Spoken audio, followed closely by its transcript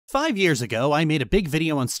5 years ago, I made a big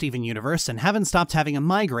video on Steven Universe and haven't stopped having a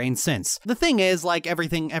migraine since. The thing is, like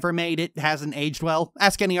everything ever made, it hasn't aged well.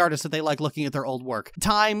 Ask any artist if they like looking at their old work.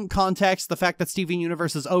 Time, context, the fact that Steven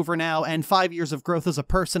Universe is over now, and 5 years of growth as a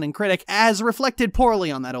person and critic has reflected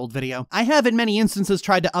poorly on that old video. I have in many instances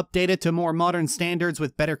tried to update it to more modern standards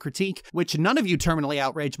with better critique, which none of you terminally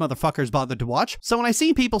outraged motherfuckers bothered to watch. So when I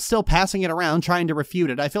see people still passing it around trying to refute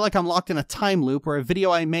it, I feel like I'm locked in a time loop where a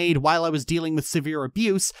video I made while I was dealing with severe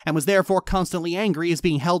abuse and was therefore constantly angry is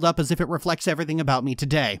being held up as if it reflects everything about me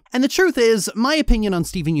today. And the truth is, my opinion on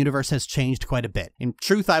Steven Universe has changed quite a bit. In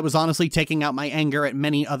truth, I was honestly taking out my anger at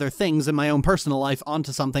many other things in my own personal life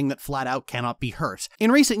onto something that flat out cannot be hurt.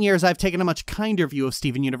 In recent years, I've taken a much kinder view of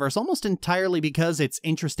Steven Universe almost entirely because it's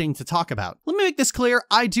interesting to talk about. Let me make this clear,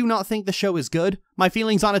 I do not think the show is good. My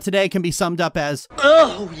feelings on it today can be summed up as,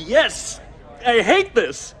 "Oh, yes! I hate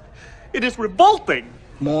this! It is revolting!"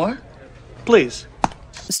 More? Please.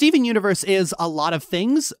 Steven Universe is a lot of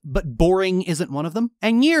things, but boring isn't one of them.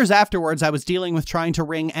 And years afterwards, I was dealing with trying to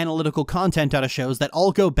wring analytical content out of shows that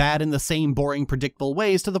all go bad in the same boring, predictable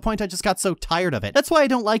ways to the point I just got so tired of it. That's why I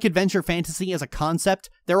don't like adventure fantasy as a concept.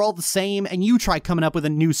 They're all the same, and you try coming up with a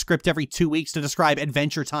new script every 2 weeks to describe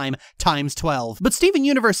Adventure Time times 12. But Steven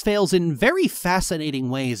Universe fails in very fascinating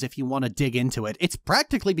ways if you want to dig into it. It's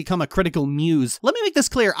practically become a critical muse. Let me make this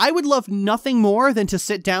clear, I would love nothing more than to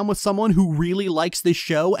sit down with someone who really likes this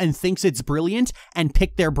show and thinks it's brilliant and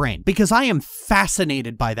pick their brain, because I am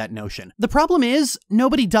fascinated by that notion. The problem is,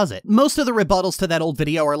 nobody does it. Most of the rebuttals to that old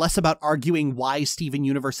video are less about arguing why Steven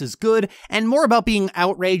Universe is good, and more about being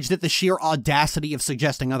outraged at the sheer audacity of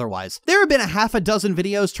suggesting otherwise. There have been a half a dozen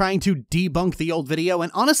videos trying to debunk the old video,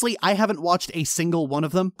 and honestly, I haven't watched a single one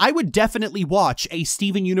of them. I would definitely watch a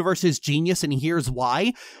Steven Universe is genius and here's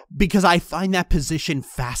why, because I find that position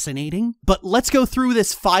fascinating. But let's go through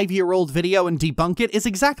this 5-year-old video and debunk it is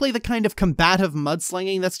exactly the kind of combative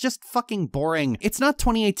mudslinging that's just fucking boring. It's not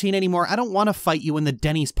 2018 anymore. I don't want to fight you in the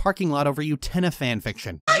Denny's parking lot over Utena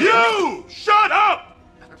fanfiction. You! Shut up!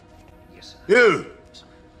 You!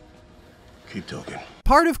 Keep talking.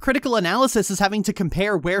 Part of critical analysis is having to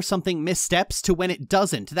compare where something missteps to when it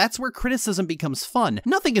doesn't. That's where criticism becomes fun.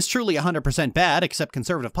 Nothing is truly 100% bad, except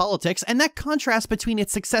conservative politics, and that contrast between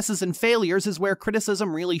its successes and failures is where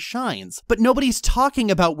criticism really shines. But nobody's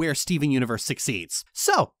talking about where Steven Universe succeeds.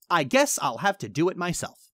 So, I guess I'll have to do it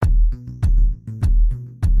myself.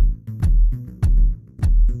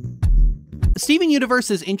 Steven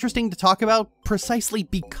Universe is interesting to talk about precisely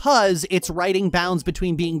because its writing bounds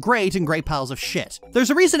between being great and great piles of shit.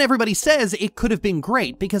 There's a reason everybody says it could have been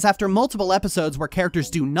great, because after multiple episodes where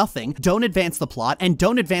characters do nothing, don't advance the plot, and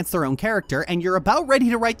don't advance their own character, and you're about ready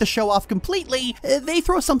to write the show off completely, they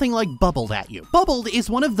throw something like Bubbled at you. Bubbled is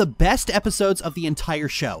one of the best episodes of the entire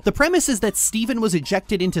show. The premise is that Steven was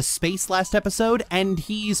ejected into space last episode, and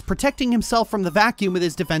he's protecting himself from the vacuum with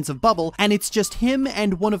his defensive bubble, and it's just him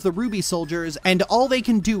and one of the Ruby soldiers, and all they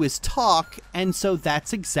can do is talk, and so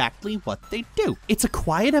that's exactly what they do. It's a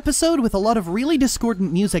quiet episode with a lot of really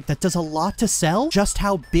discordant music that does a lot to sell just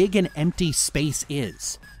how big and empty space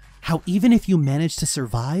is. How even if you manage to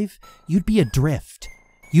survive, you'd be adrift.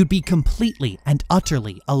 You'd be completely and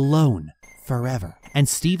utterly alone forever. And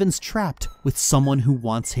Steven's trapped with someone who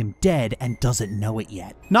wants him dead and doesn't know it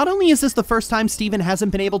yet. Not only is this the first time Steven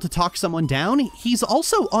hasn't been able to talk someone down, he's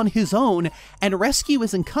also on his own, and rescue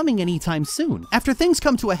isn't coming anytime soon. After things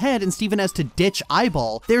come to a head and Steven has to ditch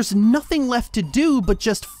Eyeball, there's nothing left to do but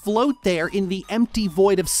just float there in the empty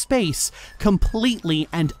void of space, completely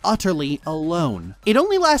and utterly alone. It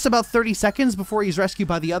only lasts about 30 seconds before he's rescued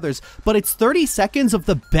by the others, but it's 30 seconds of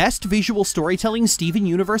the best visual storytelling Steven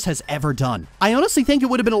Universe has ever done. I honestly think it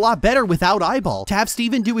would have been a lot better without Eyeball. To have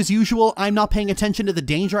Steven do his usual I'm not paying attention to the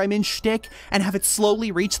danger I'm in shtick, and have it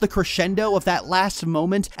slowly reach the crescendo of that last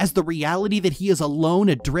moment as the reality that he is alone,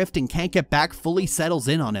 adrift, and can't get back fully settles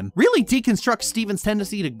in on him. Really deconstructs Steven's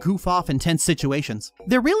tendency to goof off in tense situations.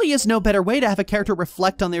 There really is no better way to have a character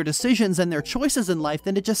reflect on their decisions and their choices in life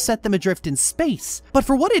than to just set them adrift in space. But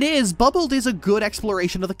for what it is, Bubbled is a good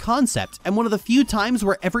exploration of the concept, and one of the few times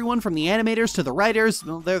where everyone from the animators to the writers,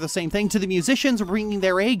 well, they're the same thing, to the musicians, bringing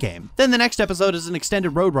their A-game. Then the next episode is an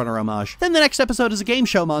extended Roadrunner homage. Then the next episode is a game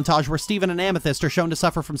show montage where Steven and Amethyst are shown to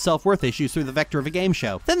suffer from self-worth issues through the vector of a game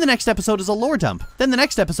show. Then the next episode is a lore dump. Then the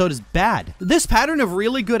next episode is bad. This pattern of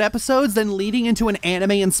really good episodes then leading into an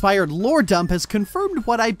anime-inspired lore dump has confirmed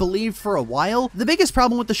what I believed for a while. The biggest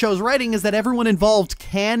problem with the show's writing is that everyone involved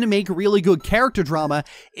can make really good character drama,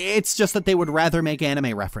 it's just that they would rather make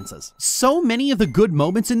anime references. So many of the good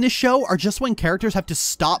moments in this show are just when characters have to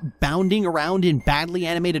stop bounding around in badly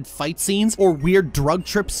animated fight scenes, or weird drug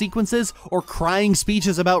trip sequences, or crying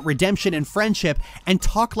speeches about redemption and friendship, and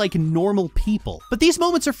talk like normal people. But these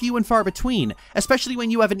moments are few and far between, especially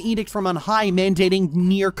when you have an edict from on high mandating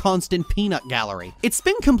near constant peanut gallery. It's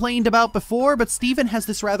been complained about before, but Steven has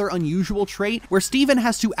this rather unusual trait where Steven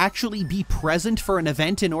has to actually be present for an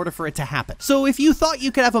event in order for it to happen. So if you thought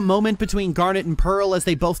you could have a moment between Garnet and Pearl as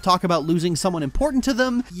they both talk about losing someone important to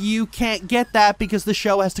them, you can't get that because the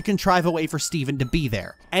show has to contrive a way for Steven to be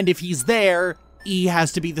there. And if he's there, he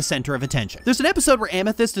has to be the center of attention. There's an episode where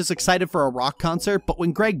Amethyst is excited for a rock concert, but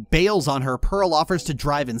when Greg bails on her, Pearl offers to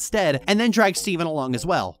drive instead, and then drags Steven along as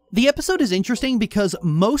well. The episode is interesting because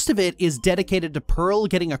most of it is dedicated to Pearl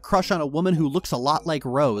getting a crush on a woman who looks a lot like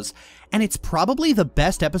Rose, and it's probably the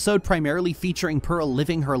best episode primarily featuring Pearl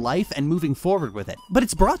living her life and moving forward with it. But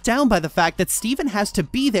it's brought down by the fact that Steven has to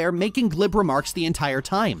be there making glib remarks the entire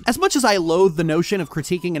time. As much as I loathe the notion of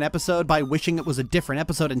critiquing an episode by wishing it was a different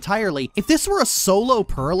episode entirely, if this were a solo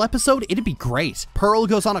Pearl episode, it'd be great. Pearl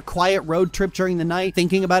goes on a quiet road trip during the night,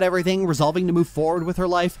 thinking about everything, resolving to move forward with her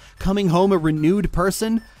life, coming home a renewed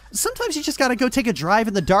person. Sometimes you just gotta go take a drive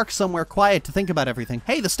in the dark somewhere quiet to think about everything.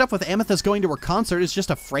 Hey, the stuff with Amethyst going to her concert is just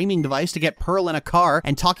a framing device to get Pearl in a car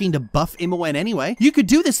and talking to Buff Imoen anyway. You could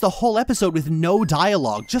do this the whole episode with no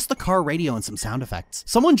dialogue, just the car radio and some sound effects.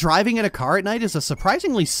 Someone driving in a car at night is a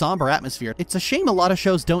surprisingly somber atmosphere. It's a shame a lot of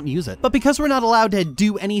shows don't use it. But because we're not allowed to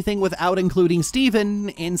do anything without including Steven,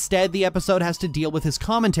 instead the episode has to deal with his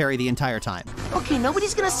commentary the entire time. Okay,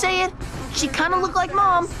 nobody's gonna say it. She kinda looked like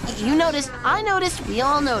Mom. You noticed, I noticed, we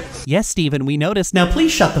all noticed. Yes, Steven, we noticed. Now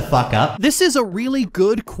please shut the fuck up. This is a really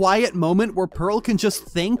good, quiet moment where Pearl can just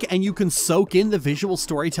think and you can soak in the visual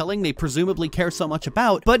storytelling they presumably care so much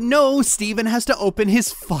about. But no, Steven has to open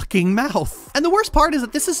his fucking mouth. And the worst part is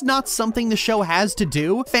that this is not something the show has to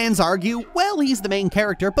do. Fans argue, well, he's the main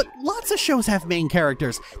character, but lots of shows have main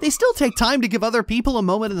characters. They still take time to give other people a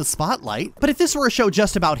moment in the spotlight. But if this were a show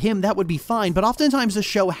just about him, that would be fine. But oftentimes the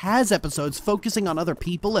show has episodes focusing on other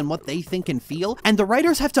people and what they think and feel, and the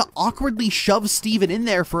writers have to awkwardly shove Steven in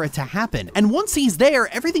there for it to happen. And once he's there,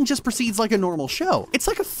 everything just proceeds like a normal show. It's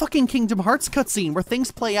like a fucking Kingdom Hearts cutscene where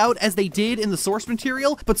things play out as they did in the source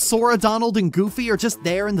material, but Sora, Donald, and Goofy are just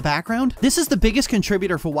there in the background. This is the biggest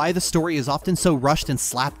contributor for why the story is often so rushed and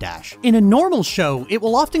slapdash. In a normal show, it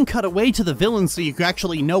will often cut away to the villains so you can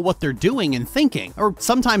actually know what they're doing and thinking, or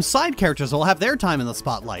sometimes side characters will have their time in the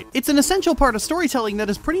spotlight. It's an essential part of storytelling that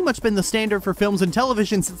has pretty much been the standard for films and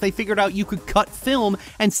television since they figured out you could cut film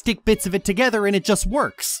and stick bits of it together and it just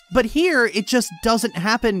works. But here, it just doesn't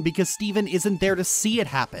happen because Steven isn't there to see it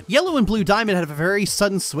happen. Yellow and Blue Diamond had a very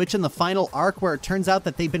sudden switch in the final arc where it turns out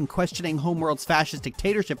that they've been questioning Homeworld's fascist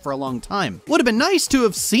dictatorship for a long time. Would have been nice to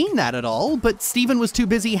have seen that at all, but Steven was too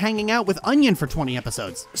busy hanging out with Onion for 20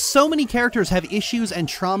 episodes. So many characters have issues and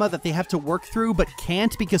trauma that they have to work through but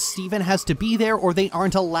can't because Steven has to be there or they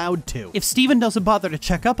aren't allowed to. If Steven doesn't bother to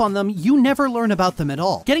check up on them, you never learn about them at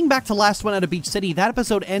all. Getting back to Last One Out of Beach City, that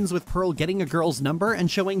episode ends with Pearl getting a girl's number and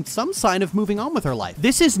showing some sign of moving on with her life.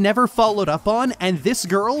 This is never followed up on, and this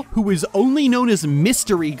girl, who is only known as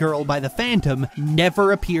Mystery Girl by the fandom,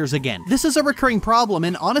 never appears again. This is a recurring problem,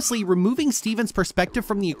 and honestly, removing Steven's perspective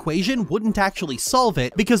from the equation wouldn't actually solve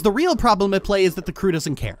it, because the real problem at play is that the crew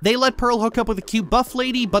doesn't care. They let Pearl hook up with a cute buff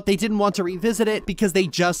lady, but they didn't want to revisit it because they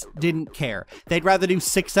just didn't care. They'd rather do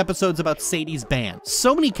 6 episodes about Sadie's band.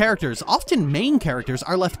 So many characters, often main characters,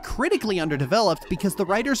 are left critically underdeveloped because the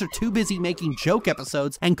writers are too busy making joke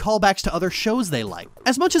episodes and callbacks to other shows they like.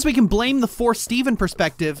 As much as we can blame the forced Steven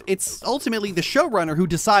perspective, it's ultimately the showrunner who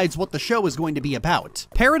decides what the show is going to be about.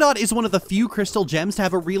 Peridot is one of the few Crystal Gems to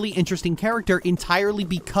have a really interesting character entirely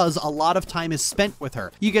because a lot of time is spent with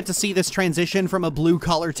her. You get to see this transition from a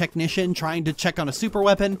blue-collar technician trying to check on a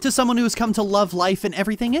superweapon to someone who's come to love life and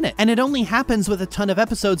everything in it. And it only happens with a ton of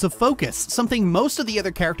episodes of focus, something most of the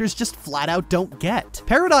other characters just flat out don't get.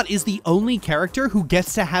 Peridot is the only character who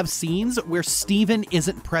gets to have scenes where Steven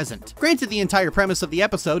isn't present. Granted, the entire premise of the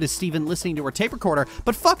episode is Steven listening to her tape recorder,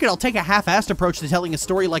 but fuck it, I'll take a half-assed approach to telling a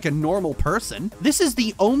story like a normal person. This is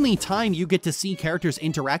the only time you get to see characters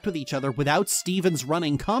interact with each other without Steven's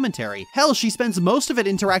running commentary. Hell, she spends most of it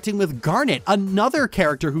interacting with Garnet, another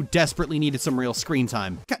character who desperately needed some real screen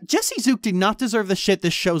time. God, Jesse Zook did not deserve the shit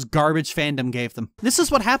this show's garbage fandom gave them. This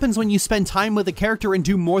is what happens when you spend time with a character and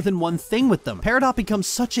do more more than one thing with them. Peridot becomes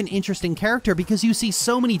such an interesting character because you see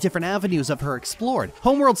so many different avenues of her explored.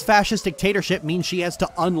 Homeworld's fascist dictatorship means she has to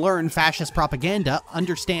unlearn fascist propaganda,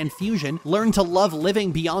 understand fusion, learn to love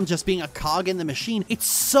living beyond just being a cog in the machine. It's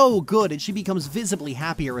so good, and she becomes visibly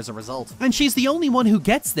happier as a result. And she's the only one who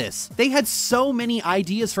gets this. They had so many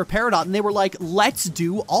ideas for Peridot, and they were like, let's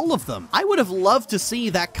do all of them. I would have loved to see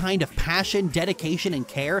that kind of passion, dedication, and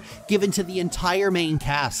care given to the entire main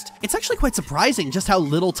cast. It's actually quite surprising just how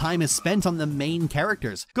little time is spent on the main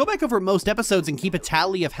characters. Go back over most episodes and keep a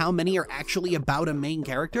tally of how many are actually about a main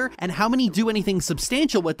character, and how many do anything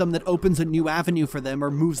substantial with them that opens a new avenue for them or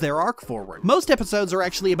moves their arc forward. Most episodes are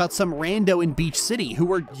actually about some rando in Beach City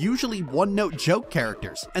who are usually one-note joke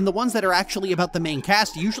characters, and the ones that are actually about the main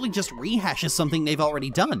cast usually just rehashes something they've already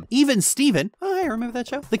done. Even Steven, oh, I remember that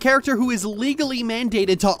show? The character who is legally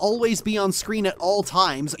mandated to always be on screen at all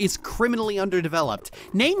times is criminally underdeveloped.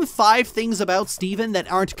 Name 5 things about Steven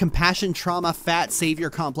that aren't compassion, trauma, fat, savior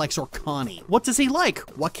complex, or Connie. What does he like?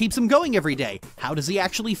 What keeps him going every day? How does he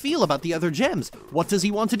actually feel about the other gems? What does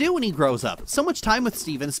he want to do when he grows up? So much time with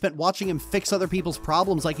Steven is spent watching him fix other people's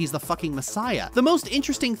problems like he's the fucking messiah. The most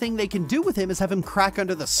interesting thing they can do with him is have him crack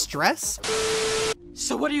under the stress.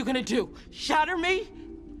 So what are you gonna do? Shatter me?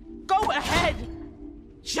 Go ahead!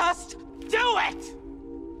 Just do it!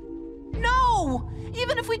 No!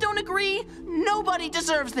 Even if we don't agree, nobody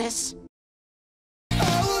deserves this.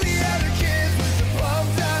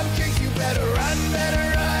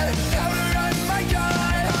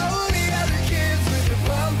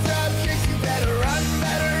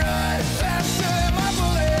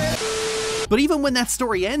 But even when that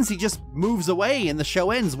story ends, he just moves away and the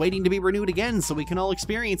show ends, waiting to be renewed again so we can all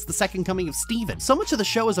experience the second coming of Steven. So much of the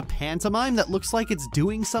show is a pantomime that looks like it's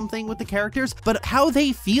doing something with the characters, but how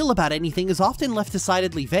they feel about anything is often left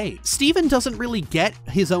decidedly vague. Steven doesn't really get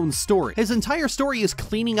his own story. His entire story is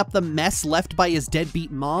cleaning up the mess left by his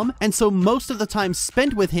deadbeat mom, and so most of the time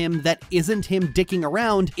spent with him that isn't him dicking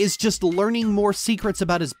around is just learning more secrets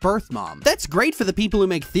about his birth mom. That's great for the people who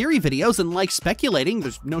make theory videos and like speculating.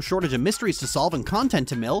 There's no shortage of mysteries to solve and content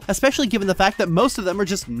to mill, especially given the fact that most of them are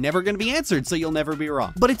just never going to be answered, so you'll never be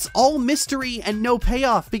wrong. But it's all mystery and no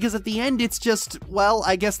payoff, because at the end it's just, well,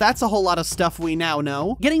 I guess that's a whole lot of stuff we now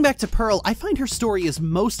know. Getting back to Pearl, I find her story is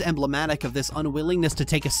most emblematic of this unwillingness to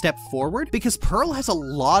take a step forward, because Pearl has a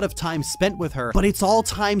lot of time spent with her, but it's all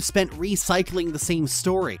time spent recycling the same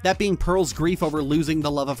story, that being Pearl's grief over losing the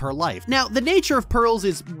love of her life. Now, the nature of Pearl's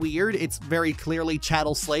is weird. It's very clearly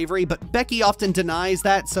chattel slavery, but Becky often denies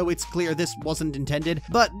that, so it's clear this wasn't intended,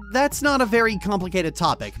 but that's not a very complicated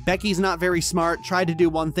topic. Becky's not very smart, tried to do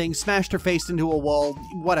one thing, smashed her face into a wall,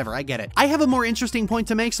 whatever, I get it. I have a more interesting point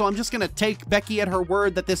to make, so I'm just gonna take Becky at her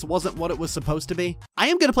word that this wasn't what it was supposed to be. I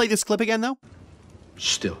am gonna play this clip again, though.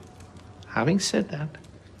 Still, having said that,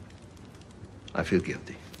 I feel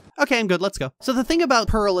guilty. Okay, I'm good, let's go. So the thing about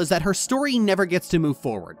Pearl is that her story never gets to move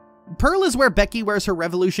forward. Pearl is where Becky wears her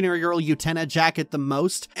Revolutionary Girl Utena jacket the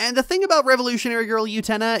most, and the thing about Revolutionary Girl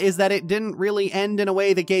Utena is that it didn't really end in a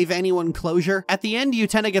way that gave anyone closure. At the end,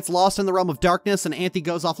 Utena gets lost in the realm of darkness and Anthe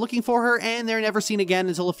goes off looking for her, and they're never seen again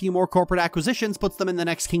until a few more corporate acquisitions puts them in the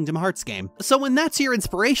next Kingdom Hearts game. So when that's your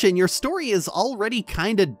inspiration, your story is already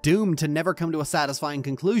kinda doomed to never come to a satisfying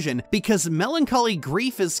conclusion, because melancholy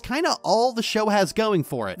grief is kinda all the show has going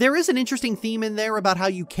for it. There is an interesting theme in there about how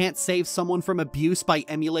you can't save someone from abuse by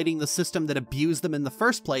emulating the system that abused them in the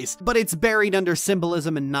first place, but it's buried under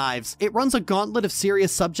symbolism and knives. It runs a gauntlet of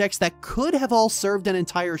serious subjects that could have all served an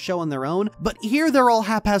entire show on their own, but here they're all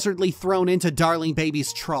haphazardly thrown into Darling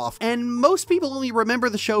Baby's trough, and most people only remember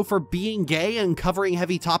the show for being gay and covering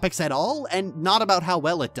heavy topics at all, and not about how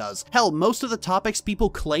well it does. Hell, most of the topics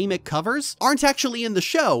people claim it covers aren't actually in the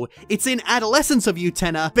show. It's in Adolescence of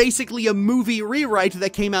Utena, basically a movie rewrite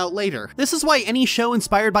that came out later. This is why any show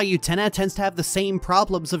inspired by Utena tends to have the same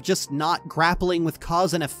problems of just not grappling with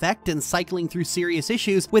cause and effect and cycling through serious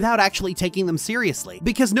issues without actually taking them seriously.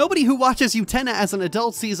 Because nobody who watches Utena as an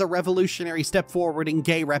adult sees a revolutionary step forward in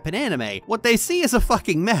gay rep and anime. What they see is a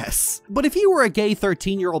fucking mess. But if you were a gay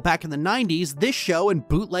 13-year-old back in the 90s, this show and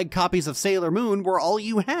bootleg copies of Sailor Moon were all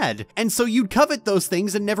you had. And so you'd covet those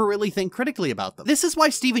things and never really think critically about them. This is why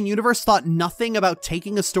Steven Universe thought nothing about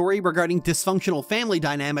taking a story regarding dysfunctional family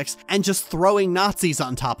dynamics and just throwing Nazis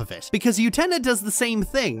on top of it. Because Utena does the same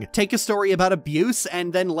thing. thing. Take a story about abuse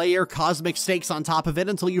and then layer cosmic stakes on top of it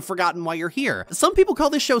until you've forgotten why you're here. Some people call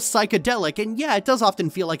this show psychedelic, and yeah, it does often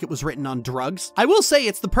feel like it was written on drugs. I will say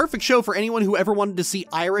it's the perfect show for anyone who ever wanted to see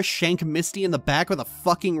Iris shank Misty in the back with a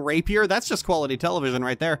fucking rapier. That's just quality television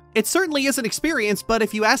right there. It certainly is an experience, but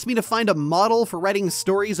if you asked me to find a model for writing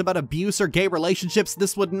stories about abuse or gay relationships,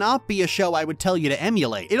 this would not be a show I would tell you to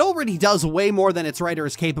emulate. It already does way more than its writer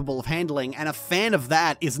is capable of handling, and a fan of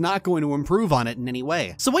that is not going to improve on it in any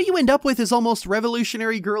way. So what you end up with is almost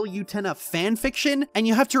Revolutionary Girl Utena fanfiction, and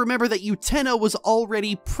you have to remember that Utena was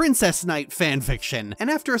already Princess Knight fanfiction, and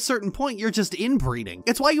after a certain point you're just inbreeding.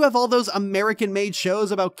 It's why you have all those American-made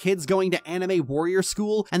shows about kids going to anime warrior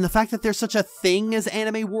school, and the fact that there's such a thing as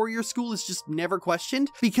anime warrior school is just never questioned,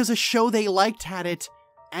 because a show they liked had it,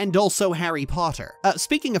 and also Harry Potter.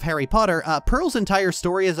 Speaking of Harry Potter, Pearl's entire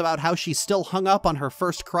story is about how she's still hung up on her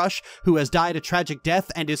first crush who has died a tragic death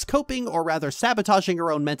and is coping, or rather sabotaging her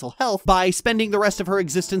own mental health, by spending the rest of her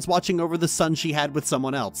existence watching over the son she had with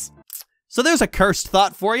someone else. So there's a cursed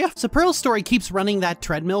thought for you. So Pearl's story keeps running that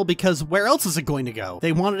treadmill because where else is it going to go?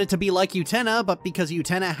 They wanted it to be like Utena, but because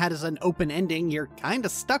Utena had an open ending, you're kinda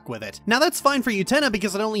stuck with it. Now that's fine for Utena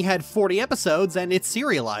because it only had 40 episodes and it's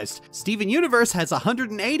serialized. Steven Universe has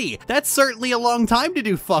 180. That's certainly a long time to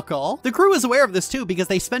do fuck all. The crew is aware of this too because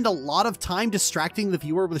they spend a lot of time distracting the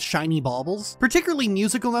viewer with shiny baubles, particularly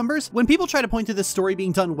musical numbers. When people try to point to this story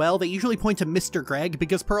being done well, they usually point to Mr. Greg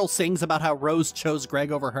because Pearl sings about how Rose chose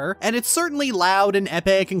Greg over her, and it's certainly loud and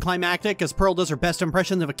epic and climactic as Pearl does her best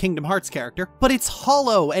impression of a Kingdom Hearts character, but it's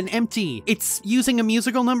hollow and empty. It's using a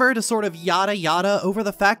musical number to sort of yada yada over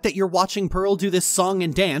the fact that you're watching Pearl do this song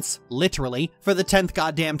and dance, literally, for the 10th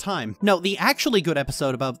goddamn time. No, the actually good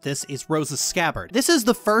episode about this is Rose's Scabbard. This is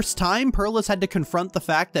the first time Pearl has had to confront the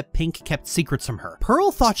fact that Pink kept secrets from her.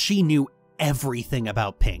 Pearl thought she knew everything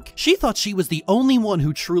about Pink. She thought she was the only one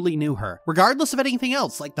who truly knew her, regardless of anything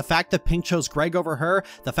else, like the fact that Pink chose Greg over her,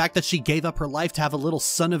 the fact that she gave up her life to have a little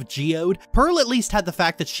son of Geode. Pearl at least had the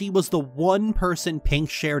fact that she was the one person Pink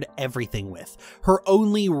shared everything with, her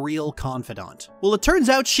only real confidant. Well, it turns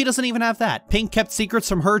out she doesn't even have that. Pink kept secrets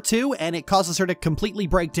from her too, and it causes her to completely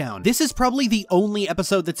break down. This is probably the only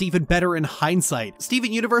episode that's even better in hindsight.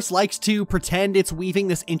 Steven Universe likes to pretend it's weaving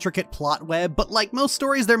this intricate plot web, but like most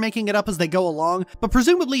stories, they're making it up as they go along, but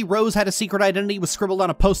presumably Rose had a secret identity was scribbled on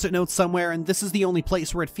a post-it note somewhere, and this is the only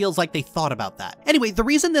place where it feels like they thought about that. Anyway, the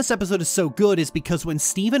reason this episode is so good is because when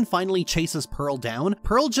Steven finally chases Pearl down,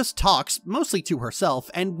 Pearl just talks, mostly to herself,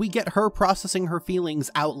 and we get her processing her feelings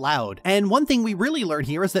out loud. And one thing we really learn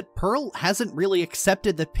here is that Pearl hasn't really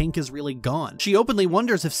accepted that Pink is really gone. She openly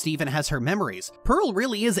wonders if Steven has her memories. Pearl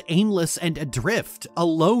really is aimless and adrift,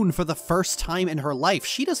 alone for the first time in her life.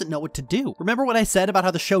 She doesn't know what to do. Remember what I said about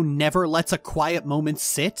how the show never lets a quiet moment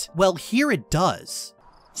sit? Well, here it does.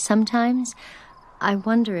 Sometimes I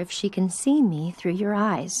wonder if she can see me through your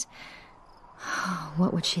eyes.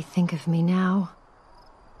 What would she think of me now?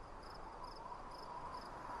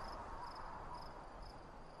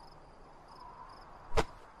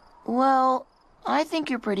 Well, I think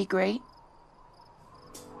you're pretty great.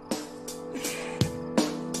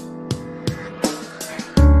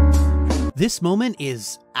 This moment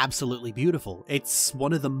is absolutely beautiful. It's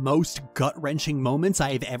one of the most gut-wrenching moments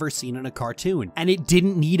I have ever seen in a cartoon, and it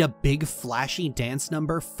didn't need a big flashy dance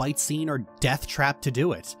number, fight scene, or death trap to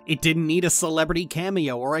do it. It didn't need a celebrity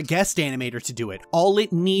cameo or a guest animator to do it. All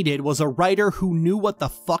it needed was a writer who knew what the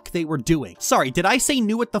fuck they were doing. Sorry, did I say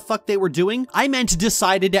knew what the fuck they were doing? I meant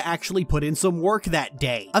decided to actually put in some work that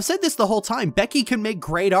day. I've said this the whole time, Becky can make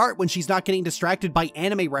great art when she's not getting distracted by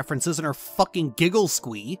anime references and her fucking giggle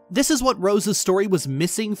squee. This is what Rose's story was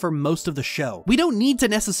missing for most of the show. We don't need to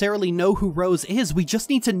necessarily know who Rose is, we just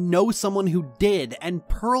need to know someone who did, and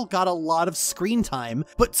Pearl got a lot of screen time,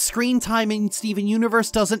 but screen time in Steven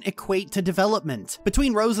Universe doesn't equate to development.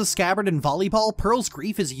 Between Rose's Scabbard and Volleyball, Pearl's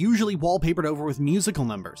grief is usually wallpapered over with musical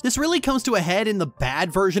numbers. This really comes to a head in the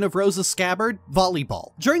bad version of Rose's Scabbard,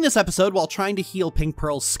 Volleyball. During this episode, while trying to heal Pink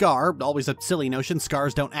Pearl's scar, always a silly notion,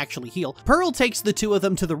 scars don't actually heal, Pearl takes the two of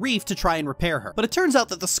them to the reef to try and repair her. But it turns out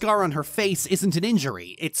that the scar on her face isn't an injury.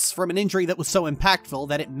 It's from an injury that was so impactful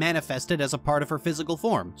that it manifested as a part of her physical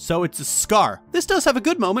form. So it's a scar. This does have a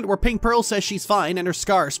good moment where Pink Pearl says she's fine and her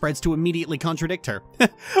scar spreads to immediately contradict her.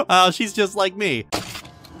 She's just like me.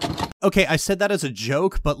 Okay, I said that as a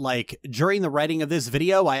joke, but like, during the writing of this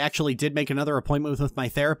video, I actually did make another appointment with my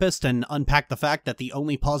therapist and unpack the fact that the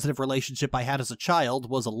only positive relationship I had as a child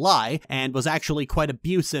was a lie and was actually quite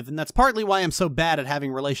abusive, and that's partly why I'm so bad at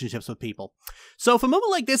having relationships with people. So if a moment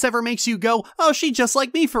like this ever makes you go, oh, she's just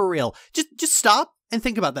like me for real, just stop and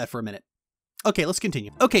think about that for a minute. Okay, let's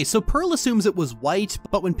continue. Okay, so Pearl assumes it was white,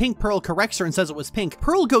 but when Pink Pearl corrects her and says it was pink,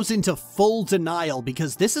 Pearl goes into full denial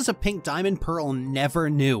because this is a pink diamond Pearl never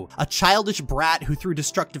knew. A childish brat who threw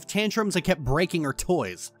destructive tantrums and kept breaking her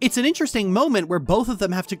toys. It's an interesting moment where both of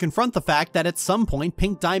them have to confront the fact that at some point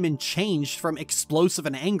Pink Diamond changed from explosive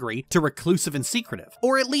and angry to reclusive and secretive.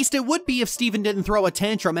 Or at least it would be if Steven didn't throw a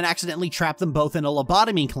tantrum and accidentally trap them both in a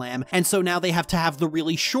lobotomy clam, and so now they have to have the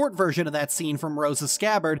really short version of that scene from Rose's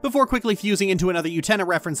Scabbard before quickly fusing into another Utena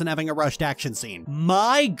reference and having a rushed action scene.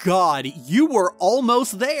 My god, you were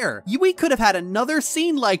almost there! We could have had another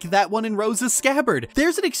scene like that one in Rose's Scabbard.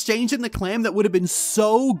 There's an exchange in the clam that would have been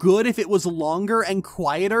so good if it was longer and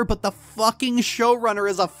quieter, but the fucking showrunner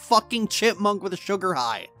is a fucking chipmunk with a sugar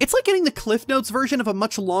high. It's like getting the Cliff Notes version of a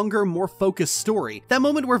much longer, more focused story. That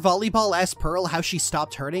moment where Volleyball asks Pearl how she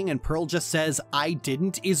stopped hurting and Pearl just says, "I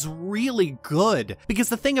didn't," is really good. Because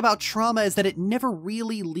the thing about trauma is that it never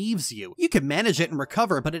really leaves you. You can manage it and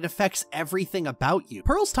recover, but it affects everything about you.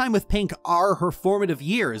 Pearl's time with Pink are her formative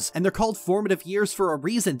years, and they're called formative years for a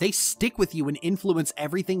reason. They stick with you and influence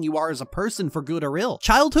everything you are as a person for good or ill.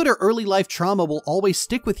 Childhood or early life trauma will always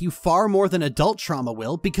stick with you far more than adult trauma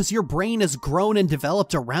will because your brain has grown and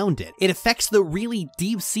developed around it. It affects the really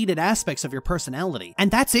deep-seated aspects of your personality. And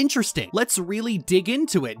that's interesting. Let's really dig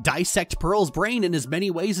into it. Dissect Pearl's brain in as many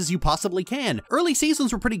ways as you possibly can. Early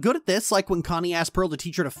seasons were pretty good at this, like when Connie asked Pearl to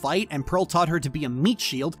teach her to fight and Pearl taught her to be a meat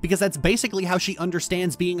shield because that's basically how she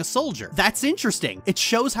understands being a soldier. That's interesting. It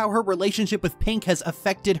shows how her relationship with Pink has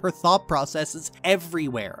affected her thought processes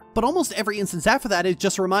everywhere. But almost every instance after that, it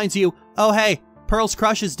just reminds you, oh hey, Pearl's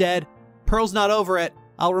crush is dead. Pearl's not over it.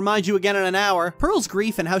 I'll remind you again in an hour. Pearl's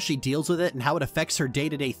grief and how she deals with it and how it affects her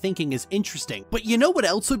day-to-day thinking is interesting. But you know what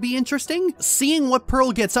else would be interesting? Seeing what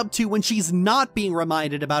Pearl gets up to when she's not being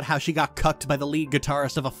reminded about how she got cucked by the lead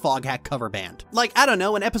guitarist of a Foghat cover band. Like, I don't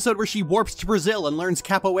know, an episode where she warps to Brazil and learns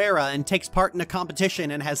capoeira and takes part in a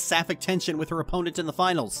competition and has sapphic tension with her opponent in the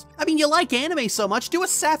finals. I mean, you like anime so much, do a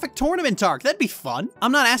sapphic tournament arc, that'd be fun.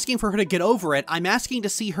 I'm not asking for her to get over it, I'm asking to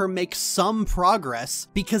see her make some progress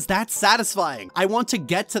because that's satisfying. I want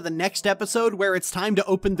to get to the next episode where it's time to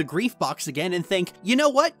open the grief box again and think, you know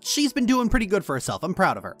what? She's been doing pretty good for herself. I'm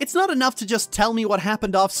proud of her. It's not enough to just tell me what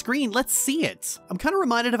happened off screen. Let's see it. I'm kind of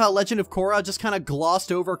reminded of how Legend of Korra just kind of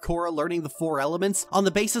glossed over Korra learning the 4 elements on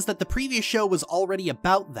the basis that the previous show was already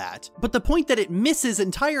about that. But the point that it misses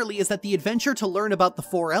entirely is that the adventure to learn about the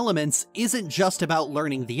 4 elements isn't just about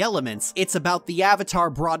learning the elements. It's about the Avatar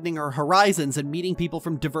broadening her horizons and meeting people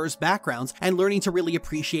from diverse backgrounds and learning to really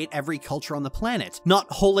appreciate every culture on the planet, not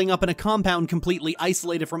holing up in a compound completely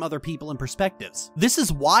isolated from other people and perspectives. This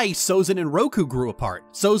is why Sozin and Roku grew apart.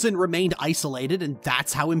 Sozin remained isolated, and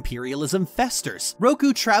that's how imperialism festers.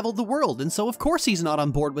 Roku traveled the world, and so of course he's not on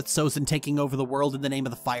board with Sozin taking over the world in the name of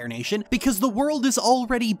the Fire Nation, because the world is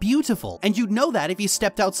already beautiful, and you'd know that if you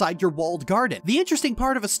stepped outside your walled garden. The interesting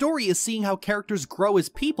part of a story is seeing how characters grow as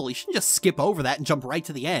people. You shouldn't just skip over that and jump right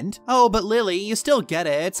to the end. Oh, but Lily, you still get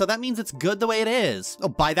it, so that means it's good the way it is. Oh,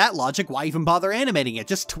 by that logic, why even bother animating it?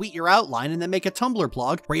 Just tweet your outline and then make a Tumblr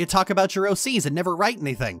blog where you talk about your OCs and never write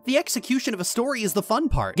anything. The execution of a story is the fun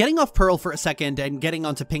part. Getting off Pearl for a second and getting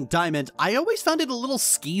onto Pink Diamond, I always found it a little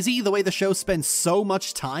skeezy the way the show spends so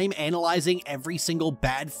much time analyzing every single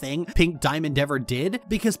bad thing Pink Diamond ever did,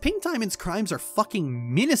 because Pink Diamond's crimes are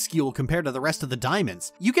fucking minuscule compared to the rest of the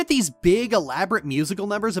Diamonds. You get these big elaborate musical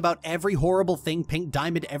numbers about every horrible thing Pink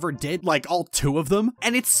Diamond ever did, like all 2 of them,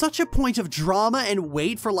 and it's such a point of drama and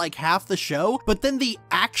weight for like half the show, but then the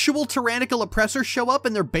actual tyrannical oppressors show up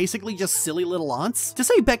and they're basically just silly little aunts. To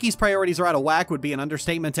say Becky's priorities are out of whack would be an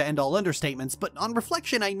understatement to end all understatements, but on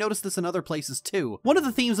reflection I noticed this in other places too. One of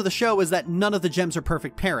the themes of the show is that none of the gems are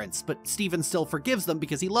perfect parents, but Steven still forgives them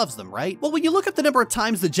because he loves them, right? Well, when you look at the number of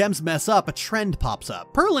times the gems mess up, a trend pops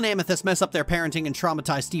up. Pearl and Amethyst mess up their parenting and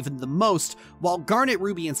traumatize Steven the most, while Garnet,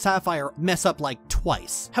 Ruby, and Sapphire mess up like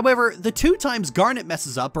twice. However, the 2 times Garnet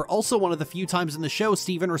messes up are also one of the few times in the show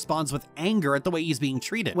Steven responds with anger at the way he's being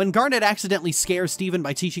treated. When Garnet accidentally scares Steven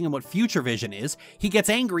by teaching him what future vision is, he gets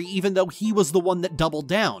angry even though he was the one that doubled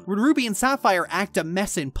down. When Ruby and Sapphire act a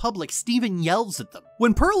mess in public, Steven yells at them.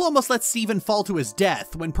 When Pearl almost lets Steven fall to his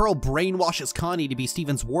death, when Pearl brainwashes Connie to be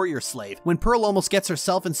Steven's warrior slave, when Pearl almost gets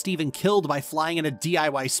herself and Steven killed by flying in a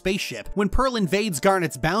DIY spaceship, when Pearl invades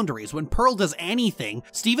Garnet's boundaries, when Pearl does anything,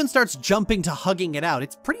 Steven starts jumping to hugging it out.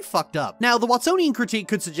 It's pretty fucked up. Now, the Watsonian critique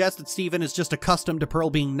could suggest that Steven is just accustomed to Pearl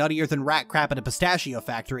being nuttier than rat crap at a pistachio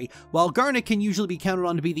factory, while Garnet can usually be counted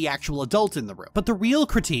on to be the actual adult in the room. But the real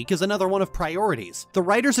critique is another one of priorities. The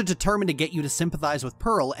writers are determined to get you to sympathize with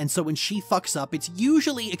Pearl, and so when she fucks up, it's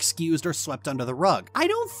usually excused or swept under the rug. I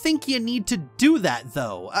don't think you need to do that,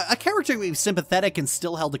 though. A character can be sympathetic and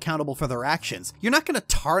still held accountable for their actions. You're not gonna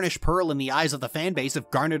tarnish Pearl in the eyes of the fanbase if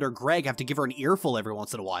Garnet or Greg have to give her an earful every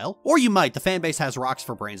once in a while. Or you might, the fanbase has rocks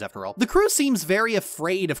for brains after all. The crew seems very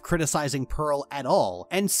afraid of criticizing Pearl at all,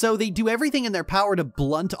 and so they do everything in their power to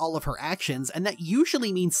blunt all of her actions, and that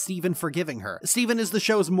usually means Steven forgiving her. Steven is the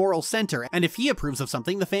show's moral center, and if he approves of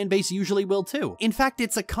something, the fanbase usually will too. In fact,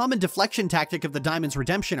 it's a common deflection tactic of the Diamond's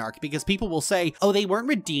redemption arc, because people will say, oh, they weren't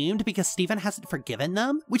redeemed because Steven hasn't forgiven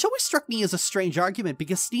them? Which always struck me as a strange argument,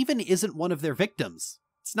 because Steven isn't one of their victims.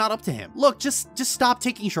 It's not up to him. Look, just stop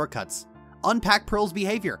taking shortcuts. Unpack Pearl's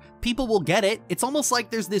behavior. People will get it. It's almost like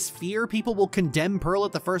there's this fear people will condemn Pearl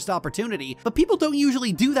at the first opportunity, but people don't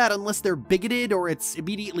usually do that unless they're bigoted or it's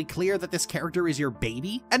immediately clear that this character is your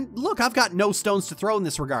baby. And look, I've got no stones to throw in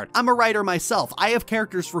this regard. I'm a writer myself. I have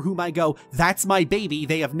characters for whom I go, that's my baby.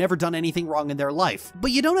 They have never done anything wrong in their life. But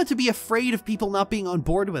you don't have to be afraid of people not being on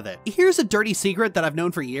board with it. Here's a dirty secret that I've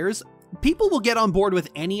known for years. People will get on board with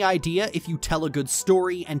any idea if you tell a good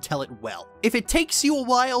story and tell it well. If it takes you a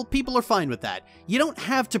while, people are fine with that. You don't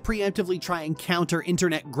have to preemptively try and counter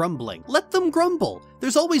internet grumbling. Let them grumble.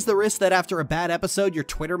 There's always the risk that after a bad episode, your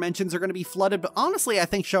Twitter mentions are going to be flooded, but honestly, I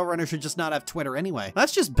think showrunners should just not have Twitter anyway.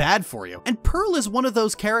 That's just bad for you. And Pearl is one of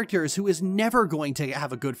those characters who is never going to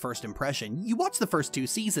have a good first impression. You watch the first 2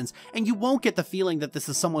 seasons, and you won't get the feeling that this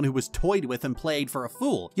is someone who was toyed with and played for a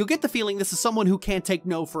fool. You'll get the feeling this is someone who can't take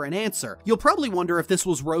no for an answer. You'll probably wonder if this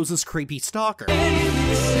was Rose's creepy stalker.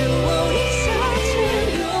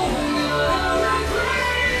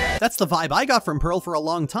 That's the vibe I got from Pearl for a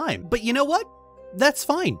long time. But you know what? That's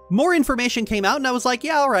fine. More information came out and I was like,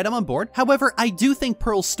 yeah, alright, I'm on board. However, I do think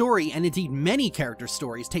Pearl's story, and indeed many character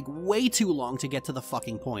stories, take way too long to get to the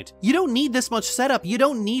fucking point. You don't need this much setup, you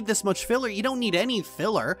don't need this much filler, you don't need any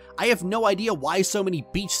filler. I have no idea why so many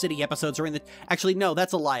Beach City episodes are in the— actually, no,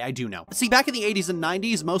 that's a lie, I do know. See, back in the 80s and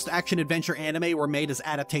 90s, most action-adventure anime were made as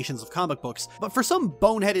adaptations of comic books, but for some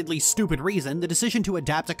boneheadedly stupid reason, the decision to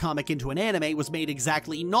adapt a comic into an anime was made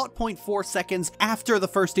exactly 0.4 seconds after the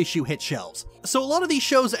first issue hit shelves. So a lot of these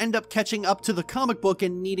shows end up catching up to the comic book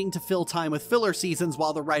and needing to fill time with filler seasons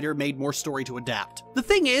while the writer made more story to adapt. The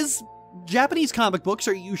thing is, Japanese comic books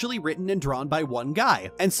are usually written and drawn by one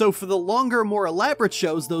guy, and so for the longer, more elaborate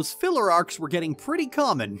shows, those filler arcs were getting pretty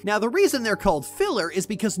common. Now, the reason they're called filler is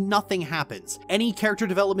because nothing happens. Any character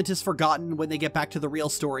development is forgotten when they get back to the real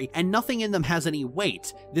story, and nothing in them has any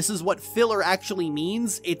weight. This is what filler actually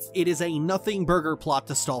means. It is a nothing burger plot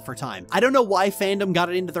to stall for time. I don't know why fandom got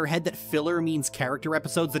it into their head that filler means character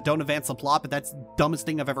episodes that don't advance the plot, but that's the dumbest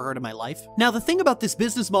thing I've ever heard in my life. Now, the thing about this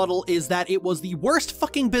business model is that it was the worst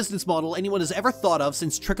fucking business model anyone has ever thought of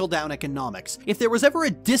since trickle-down economics. If there was ever a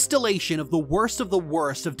distillation of the worst of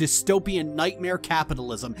dystopian nightmare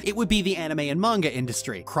capitalism, it would be the anime and manga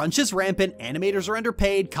industry. Crunch is rampant, animators are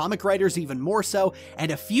underpaid, comic writers even more so, and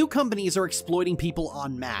a few companies are exploiting people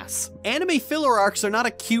en masse. Anime filler arcs are not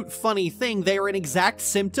a cute, funny thing, they are an exact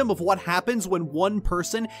symptom of what happens when one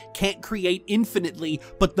person can't create infinitely,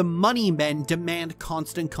 but the money men demand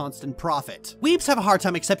constant profit. Weebs have a hard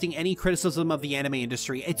time accepting any criticism of the anime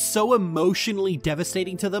industry. It's so emotionally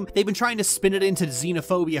devastating to them, they've been trying to spin it into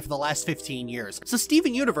xenophobia for the last 15 years. So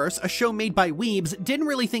Steven Universe, a show made by weebs, didn't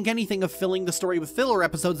really think anything of filling the story with filler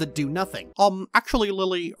episodes that do nothing. Actually,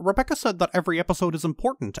 Lily, Rebecca said that every episode is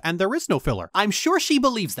important, and there is no filler. I'm sure she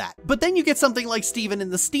believes that. But then you get something like Steven and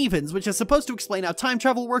the Stevens, which is supposed to explain how time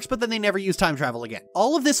travel works, but then they never use time travel again.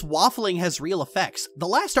 All of this waffling has real effects. The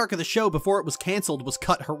last arc of the show before it was cancelled was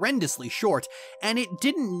cut horrendously short, and it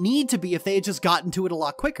didn't need to be if they had just gotten to it a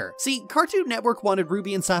lot quicker. See, Cartoon Network wanted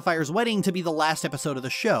Ruby and Sapphire's wedding to be the last episode of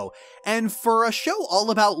the show, and for a show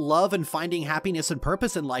all about love and finding happiness and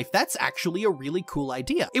purpose in life, that's actually a really cool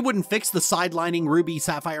idea. It wouldn't fix the sidelining Ruby,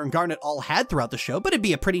 Sapphire, and Garnet all had throughout the show, but it'd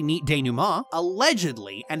be a pretty neat denouement.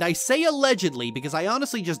 Allegedly, and I say allegedly because I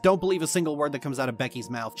honestly just don't believe a single word that comes out of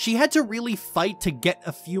Becky's mouth, she had to really fight to get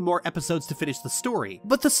a few more episodes to finish the story.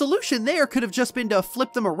 But the solution there could have just been to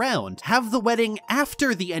flip them around. Have the wedding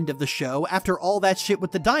after the end of the show, after all that shit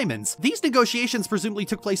with the diamonds. These negotiations presumably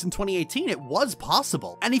took place in 2018, it was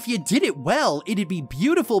possible. And if you did it well, it'd be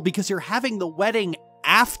beautiful because you're having the wedding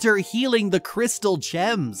after healing the crystal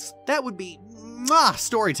gems. That would be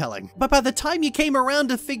storytelling. But by the time you came around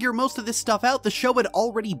to figure most of this stuff out, the show had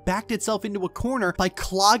already backed itself into a corner by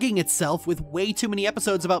clogging itself with way too many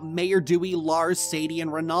episodes about Mayor Dewey, Lars, Sadie,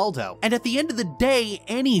 and Ronaldo. And at the end of the day,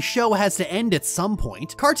 any show has to end at some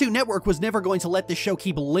point. Cartoon Network was never going to let this show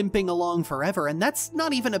keep limping along forever, and that's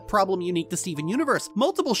not even a problem unique to Steven Universe.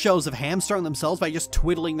 Multiple shows have hamstrung themselves by just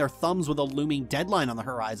twiddling their thumbs with a looming deadline on the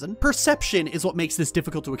horizon. Perception is what makes this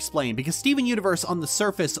difficult to explain, because Steven Universe on the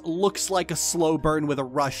surface looks like a slow burn with a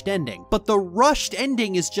rushed ending. But the rushed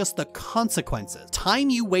ending is just the consequences. Time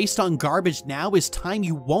you waste on garbage now is time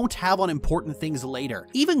you won't have on important things later.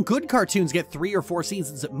 Even good cartoons get 3 or 4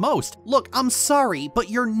 seasons at most. Look, I'm sorry, but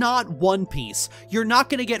you're not One Piece. You're not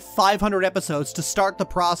gonna get 500 episodes to start the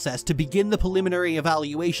process, to begin the preliminary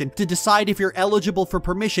evaluation, to decide if you're eligible for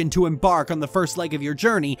permission to embark on the first leg of your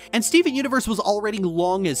journey, and Steven Universe was already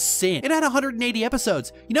long as sin. It had 180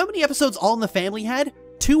 episodes. You know how many episodes All in the Family had?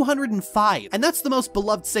 205. And that's the most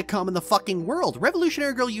beloved sitcom in the fucking world.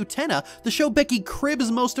 Revolutionary Girl Utena, the show Becky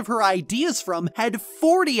cribs most of her ideas from, had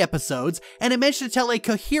 40 episodes, and it managed to tell a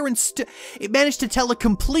it managed to tell a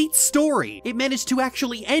complete story. It managed to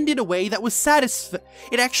actually end in a way that was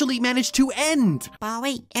it actually managed to end. But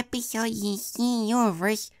wait, episodes in Steven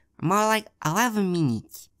Universe are more like 11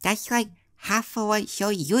 minutes. That's like half of what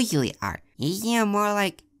shows usually are. Isn't it more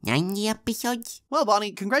like 90 episodes? Well,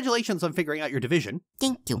 Bonnie, congratulations on figuring out your division.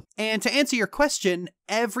 Thank you. And to answer your question,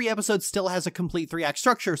 every episode still has a complete 3-act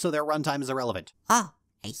structure, so their runtime is irrelevant. Oh,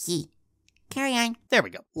 I see. Carry on. There we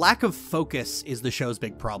go. Lack of focus is the show's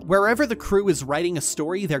big problem. Wherever the crew is writing a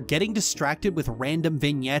story, they're getting distracted with random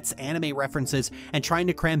vignettes, anime references, and trying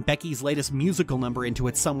to cram Becky's latest musical number into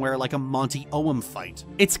it somewhere like a Monty Oum fight.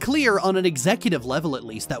 It's clear, on an executive level at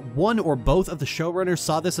least, that one or both of the showrunners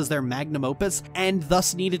saw this as their magnum opus, and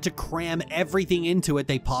thus needed to cram everything into it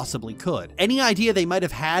they possibly could. Any idea they might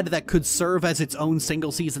have had that could serve as its own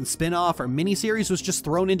single-season spin-off or miniseries was just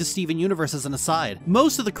thrown into Steven Universe as an aside.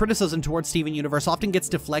 Most of the criticism towards Steven Universe often gets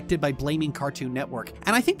deflected by blaming Cartoon Network,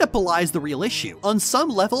 and I think that belies the real issue. On some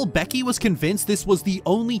level, Becky was convinced this was the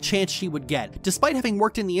only chance she would get, despite having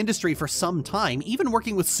worked in the industry for some time, even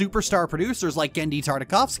working with superstar producers like Genndy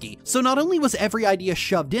Tartakovsky. So not only was every idea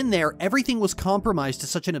shoved in there, everything was compromised to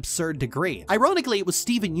such an absurd degree. Ironically, it was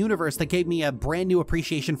Steven Universe that gave me a brand new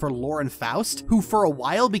appreciation for Lauren Faust, who for a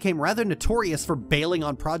while became rather notorious for bailing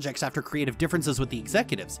on projects after creative differences with the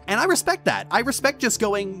executives. And I respect that. I respect just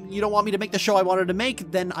going, you don't want me to make the show I wanted to make,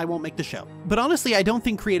 then I won't make the show. But honestly, I don't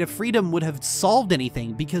think creative freedom would have solved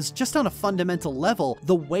anything, because just on a fundamental level,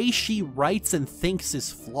 the way she writes and thinks is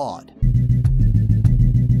flawed.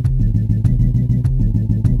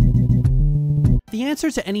 The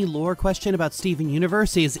answer to any lore question about Steven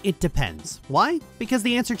Universe is it depends. Why? Because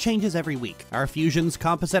the answer changes every week. Are fusions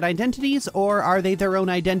composite identities, or are they their own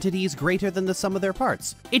identities greater than the sum of their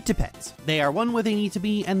parts? It depends. They are one where they need to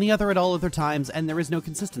be, and the other at all other times, and there is no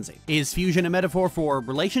consistency. Is fusion a metaphor for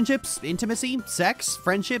relationships, intimacy, sex,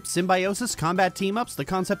 friendship, symbiosis, combat team-ups, the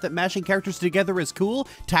concept that mashing characters together is cool,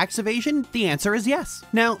 tax evasion? The answer is yes.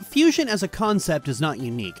 Now, fusion as a concept is not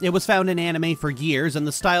unique. It was found in anime for years, and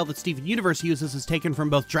the style that Steven Universe uses is taken from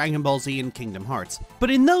both Dragon Ball Z and Kingdom Hearts. But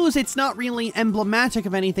in those, it's not really emblematic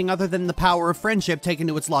of anything other than the power of friendship taken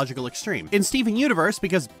to its logical extreme. In Steven Universe,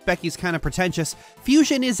 because Becky's kind of pretentious,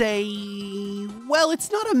 fusion is well,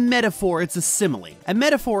 it's not a metaphor, it's a simile. A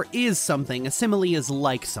metaphor is something, a simile is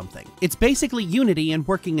like something. It's basically unity and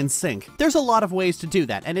working in sync. There's a lot of ways to do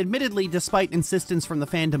that, and admittedly, despite insistence from the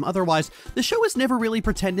fandom otherwise, the show has never really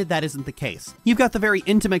pretended that isn't the case. You've got the very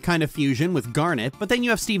intimate kind of fusion with Garnet, but then you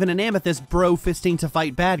have Steven and Amethyst bro-fisting to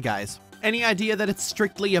fight bad guys. Any idea that it's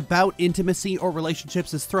strictly about intimacy or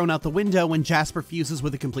relationships is thrown out the window when Jasper fuses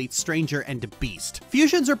with a complete stranger and a beast.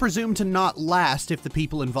 Fusions are presumed to not last if the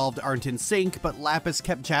people involved aren't in sync, but Lapis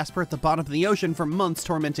kept Jasper at the bottom of the ocean for months,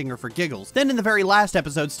 tormenting her for giggles. Then in the very last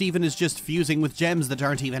episode, Steven is just fusing with gems that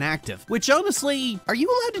aren't even active. Which honestly, are you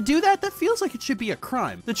allowed to do that? That feels like it should be a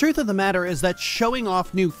crime. The truth of the matter is that showing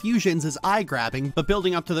off new fusions is eye-grabbing, but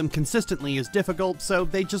building up to them consistently is difficult, so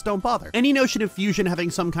they just don't bother. Any notion of fusion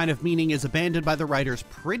having some kind of meaning is abandoned by the writers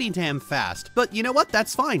pretty damn fast. But you know what?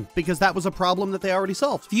 That's fine, because that was a problem that they already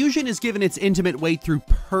solved. Fusion is given its intimate weight through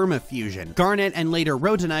permafusion. Garnet and later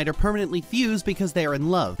Rhodonite are permanently fused because they are in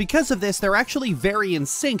love. Because of this, they're actually very in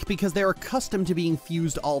sync because they're accustomed to being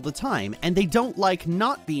fused all the time, and they don't like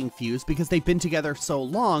not being fused because they've been together so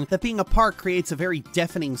long that being apart creates a very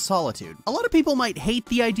deafening solitude. A lot of people might hate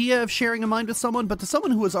the idea of sharing a mind with someone, but to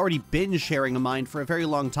someone who has already been sharing a mind for a very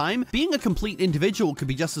long time, being a complete individual could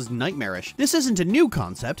be just as nightmare nightmarish. This isn't a new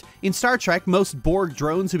concept. In Star Trek, most Borg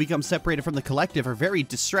drones who become separated from the collective are very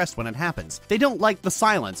distressed when it happens. They don't like the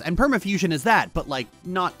silence, and permafusion is that, but like,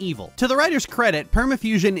 not evil. To the writer's credit,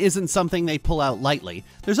 permafusion isn't something they pull out lightly.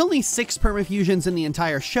 There's only 6 permafusions in the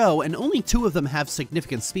entire show, and only 2 of them have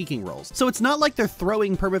significant speaking roles. So it's not like they're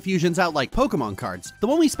throwing permafusions out like Pokemon cards. The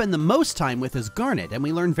one we spend the most time with is Garnet, and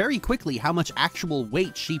we learn very quickly how much actual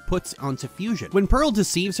weight she puts onto fusion. When Pearl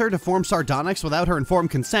deceives her to form Sardonyx without her informed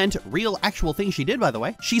consent, real actual thing she did by the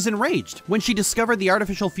way, she's enraged. When she discovered the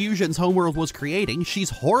artificial fusions Homeworld was creating, she's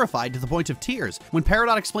horrified to the point of tears. When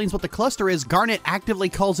Peridot explains what the cluster is, Garnet actively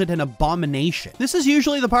calls it an abomination. This is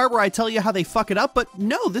usually the part where I tell you how they fuck it up, but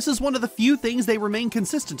no, this is one of the few things they remain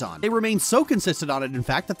consistent on. They remain so consistent on it, in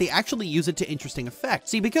fact, that they actually use it to interesting effect.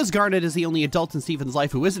 See, because Garnet is the only adult in Steven's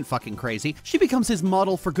life who isn't fucking crazy, she becomes his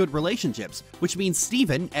model for good relationships, which means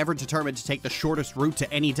Steven, ever determined to take the shortest route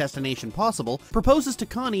to any destination possible, proposes to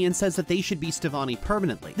Connie and says that they should be Stevani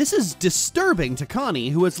permanently. This is disturbing to Connie,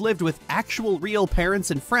 who has lived with actual real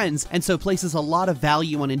parents and friends, and so places a lot of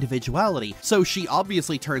value on individuality, so she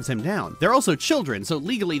obviously turns him down. They're also children, so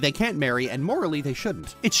legally they can't marry, and morally they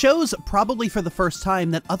shouldn't. It shows, probably for the first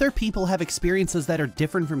time, that other people have experiences that are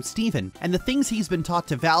different from Steven, and the things he's been taught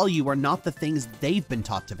to value are not the things they've been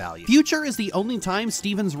taught to value. Future is the only time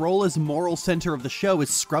Steven's role as moral center of the show is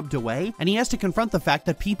scrubbed away, and he has to confront the fact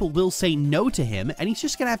that people will say no to him, and he's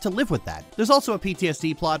just gonna have to live with that. There's also a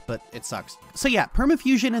PTSD plot, but it sucks. So yeah,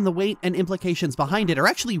 permafusion and the weight and implications behind it are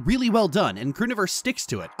actually really well done, and Crewniverse sticks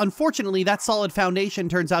to it. Unfortunately, that solid foundation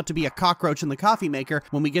turns out to be a cockroach in the coffee maker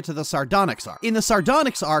when we get to the Sardonyx arc. In the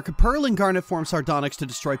Sardonyx arc, Pearl and Garnet form Sardonyx to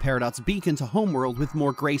destroy Peridot's beacon to Homeworld with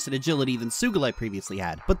more grace and agility than Sugilite previously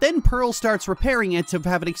had. But then Pearl starts repairing it to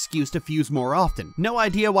have an excuse to fuse more often. No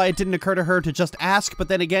idea why it didn't occur to her to just ask, but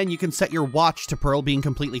then again, you can set your watch to Pearl being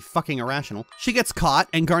completely fucking irrational. She gets caught,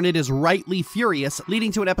 and Garnet is rightly furious,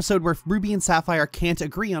 leading to an episode where Ruby and Sapphire can't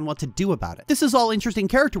agree on what to do about it. This is all interesting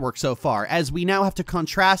character work so far, as we now have to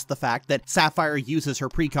contrast the fact that Sapphire uses her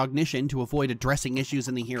precognition to avoid addressing issues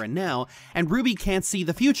in the here and now, and Ruby can't see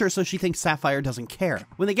the future, so she thinks Sapphire doesn't care.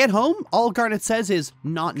 When they get home, all Garnet says is,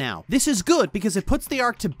 "Not now." This is good because it puts the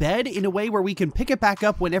arc to bed in a way where we can pick it back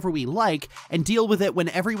up whenever we like and deal with it when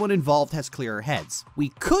everyone involved has clearer heads. We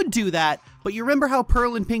could do that, but you remember how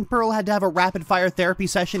Pearl and Pink Pearl had to have a rapid-fire therapy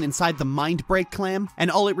session inside the Mind Break clam, and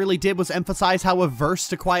all it really did was emphasize how averse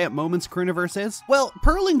to quiet moments Crewniverse is? Well,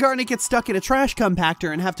 Pearl and Garnet get stuck in a trash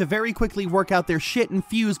compactor and have to very quickly work out their shit and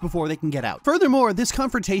fuse before they can get out. Furthermore, this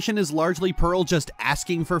confrontation is largely Pearl just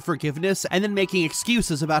asking for forgiveness and then making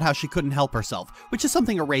excuses about how she couldn't help herself, which is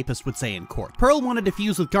something a rapist would say in court. Pearl wanted to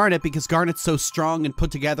fuse with Garnet because Garnet's so strong and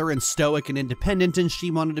put together and stoic and independent, and she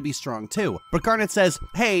wanted to be strong too. But Garnet says,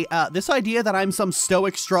 hey, this idea that I'm some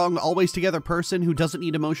stoic, strong, always together person who doesn't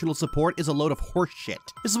need emotional support is a load of horse shit.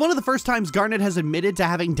 This is one of the first times Garnet has admitted to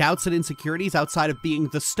having doubts and insecurities outside of being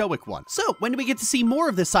the stoic one. So, when do we get to see more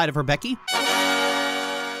of this side of her, Becky?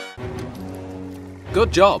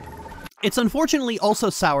 Good job. It's unfortunately also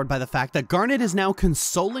soured by the fact that Garnet is now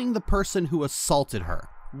consoling the person who assaulted her.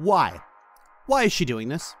 Why? Why is she doing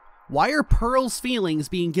this? Why are Pearl's feelings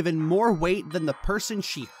being given more weight than the person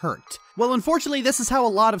she hurt? Well, unfortunately, this is how a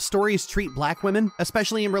lot of stories treat black women,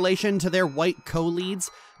 especially in relation to their white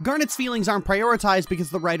co-leads. Garnet's feelings aren't prioritized because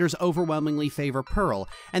the writers overwhelmingly favor Pearl,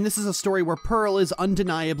 and this is a story where Pearl is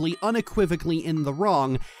undeniably, unequivocally in the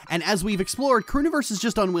wrong, and as we've explored, Crewniverse is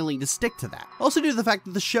just unwilling to stick to that. Also due to the fact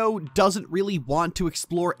that the show doesn't really want to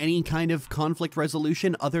explore any kind of conflict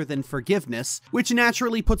resolution other than forgiveness, which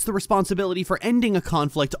naturally puts the responsibility for ending a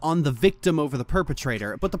conflict on the victim over the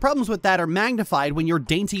perpetrator, but the problems with that are magnified when your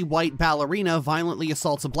dainty white ballerina violently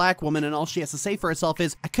assaults a black woman and all she has to say for herself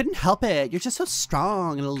is, "I couldn't help it, you're just so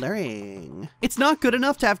strong and alluring." It's not good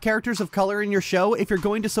enough to have characters of color in your show if you're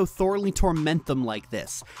going to so thoroughly torment them like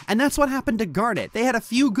this. And that's what happened to Garnet. They had a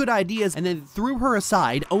few good ideas and then threw her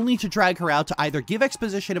aside, only to drag her out to either give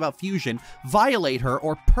exposition about fusion, violate her,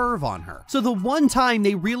 or perv on her. So the one time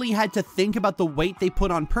they really had to think about the weight they put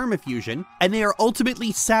on permafusion, and they are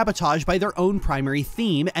ultimately sabotaged by their own primary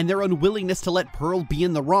theme and their unwillingness to let Pearl be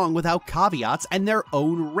in the wrong without caveats and their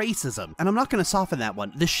own racism. And I'm not gonna soften that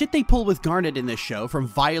one. The shit they pull with Garnet in this show, from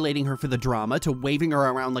violating her for the drama, to waving her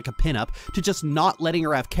around like a pinup, to just not letting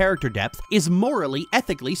her have character depth, is morally,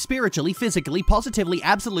 ethically, spiritually, physically, positively,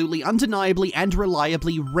 absolutely, undeniably, and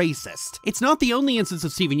reliably racist. It's not the only instance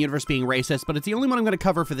of Steven Universe being racist, but it's the only one I'm gonna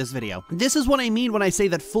cover for this video. This is what I mean when I say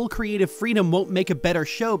that full creative freedom won't make a better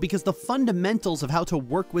show, because the fundamentals of how to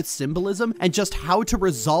work with symbolism and just how to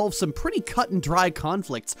resolve some pretty cut and dry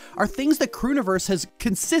conflicts are things that Crewniverse has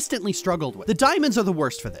consistently struggled with. The Diamonds are the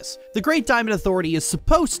worst for this. The Great Diamond Authority is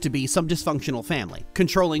supposed to be some dysfunctional family.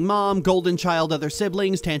 Controlling mom, golden child, other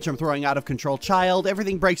siblings, tantrum throwing out of control child,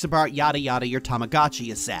 everything breaks apart, yada yada, your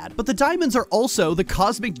Tamagotchi is sad. But the Diamonds are also the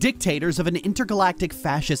cosmic dictators of an intergalactic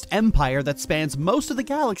fascist empire that spans most of the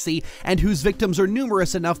galaxy and whose victims are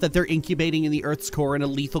numerous enough that they're incubating in the Earth's core in a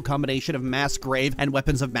lethal combination of mass grave and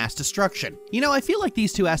weapons of mass destruction. You know, I feel like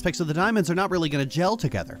these two aspects of the Diamonds are not really going to gel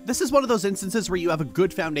together. This is one of those instances where you have a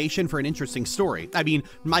good foundation for an interesting story. I mean,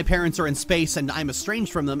 my parents are in space and I'm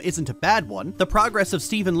estranged from them isn't a bad one. The progress of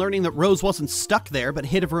Steven learning that Rose wasn't stuck there but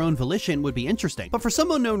hid of her own volition would be interesting. But for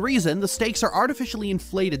some unknown reason, the stakes are artificially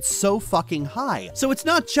inflated so fucking high. So it's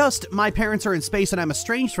not just my parents are in space and I'm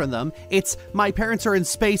estranged from them, it's my parents are in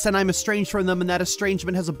space and I'm estranged from them and that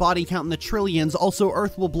estrangement has a body count in the trillions, also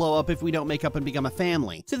Earth will blow up if we don't make up and become a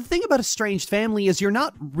family. So the thing about estranged family is you're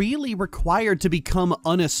not really required to become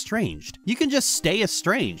unestranged. You can just stay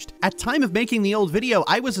estranged. At time of making the old video,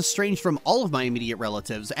 I was estranged from all of my immediate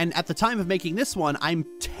relatives, and at the time of making this one, I'm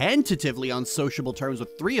tentatively on sociable terms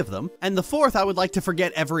with 3 of them, and the 4th I would like to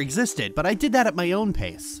forget ever existed, but I did that at my own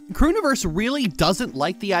pace. Crooniverse really doesn't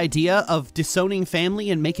like the idea of disowning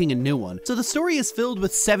family and making a new one, so the story is filled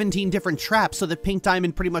with 17 different traps so that Pink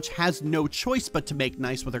Diamond pretty much has no choice but to make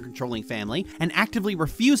nice with her controlling family, and actively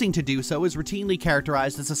refusing to do so is routinely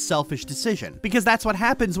characterized as a selfish decision, because that's what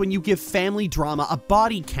happens when you give family drama a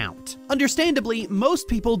body count. Understandably, most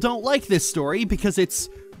people don't like this story because it's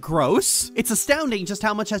gross. It's astounding just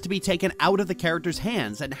how much has to be taken out of the character's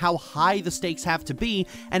hands and how high the stakes have to be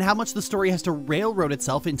and how much the story has to railroad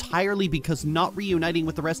itself entirely because not reuniting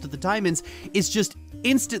with the rest of the Diamonds is just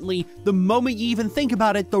instantly, the moment you even think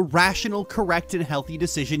about it, the rational, correct, and healthy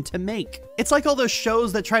decision to make. It's like all those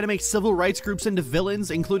shows that try to make civil rights groups into villains,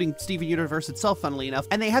 including Steven Universe itself, funnily enough,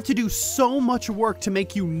 and they have to do so much work to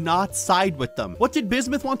make you not side with them. What did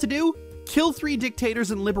Bismuth want to do? Kill 3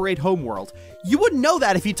 dictators and liberate Homeworld. You wouldn't know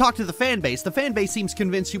that if you talked to the fanbase. The fanbase seems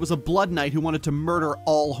convinced he was a Blood Knight who wanted to murder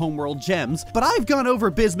all Homeworld gems, but I've gone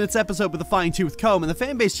over Bismuth's episode with a fine-tooth comb and the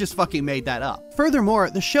fanbase just fucking made that up.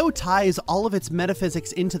 Furthermore, the show ties all of its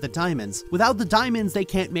metaphysics into the Diamonds. Without the Diamonds, they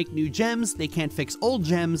can't make new gems, they can't fix old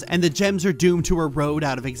gems, and the gems are doomed to erode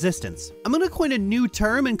out of existence. I'm gonna coin a new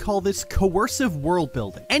term and call this coercive world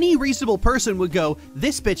building. Any reasonable person would go,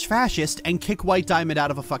 this bitch fascist, and kick White Diamond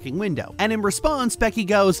out of a fucking window. And in response, Becky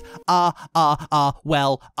goes,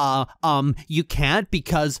 you can't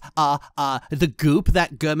because, the goop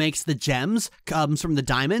that makes the gems comes from the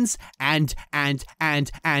Diamonds, and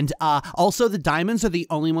also the Diamonds are the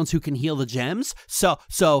only ones who can heal the gems, so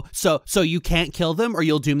you can't kill them or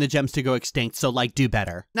you'll doom the gems to go extinct, so like, do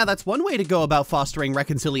better. Now that's one way to go about fostering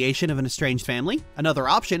reconciliation of an estranged family. Another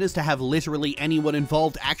option is to have literally anyone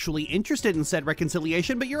involved actually interested in said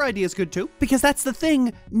reconciliation, but your idea is good too. Because that's the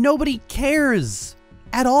thing, nobody cares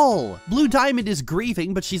at all. Blue Diamond is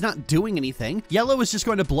grieving, but she's not doing anything. Yellow is just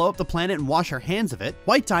going to blow up the planet and wash her hands of it.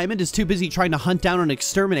 White Diamond is too busy trying to hunt down and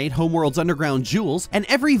exterminate Homeworld's underground jewels, and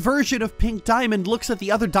every version of Pink Diamond looks at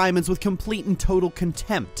the other Diamonds with complete and total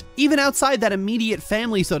contempt. Even outside that immediate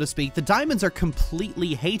family, so to speak, the Diamonds are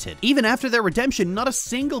completely hated. Even after their redemption, not a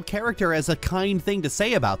single character has a kind thing to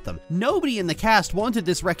say about them. Nobody in the cast wanted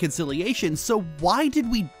this reconciliation, so why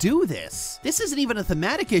did we do this? This isn't even a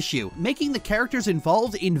thematic issue. Making the characters involved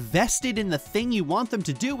invested in the thing you want them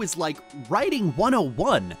to do is like writing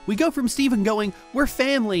 101. We go from Steven going, we're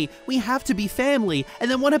family, we have to be family, and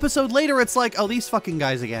then one episode later it's like, oh, these fucking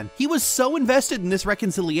guys again. He was so invested in this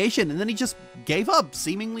reconciliation and then he just gave up,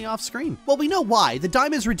 seemingly off screen. Well, we know why. The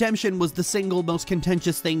Diamond's redemption was the single most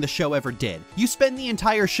contentious thing the show ever did. You spend the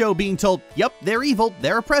entire show being told, yep, they're evil,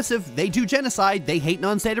 they're oppressive, they do genocide, they hate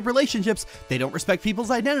non-stated relationships, they don't respect people's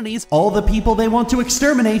identities, all the people they want to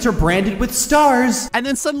exterminate are branded with stars. And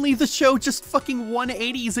then suddenly the show just fucking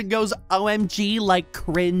 180s and goes OMG like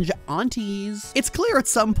cringe aunties. It's clear at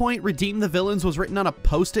some point Redeem the Villains was written on a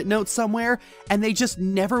post-it note somewhere and they just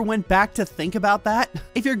never went back to think about that.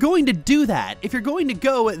 If you're going to do that, if you're going to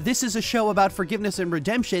go, this is a show about forgiveness and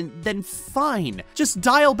redemption, then fine. Just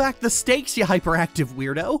dial back the stakes, you hyperactive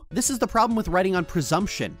weirdo. This is the problem with writing on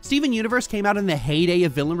presumption. Steven Universe came out in the heyday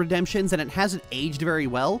of villain redemptions and it hasn't aged very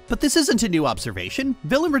well, but this isn't a new observation.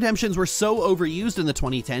 Villain redemptions were so overused in the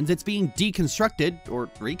 2010s, it's being deconstructed or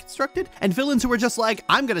reconstructed, and villains who are just like,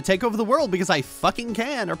 I'm gonna take over the world because I fucking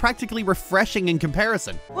can, are practically refreshing in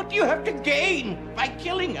comparison. What do you have to gain by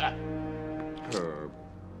killing her?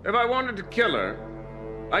 If I wanted to kill her,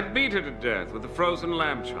 I'd beat her to death with a frozen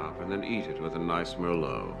lamb chop and then eat it with a nice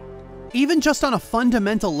Merlot. Even just on a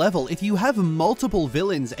fundamental level, if you have multiple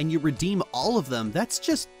villains and you redeem all of them, that's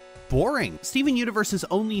just boring. Steven Universe is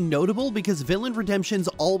only notable because villain redemptions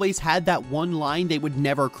always had that one line they would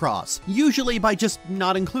never cross, usually by just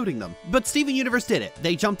not including them. But Steven Universe did it.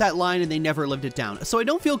 They jumped that line and they never lived it down, so I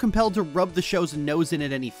don't feel compelled to rub the show's nose in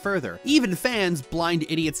it any further. Even fans, blind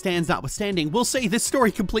idiot stans notwithstanding, will say this story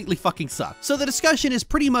completely fucking sucks. So the discussion is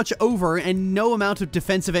pretty much over, and no amount of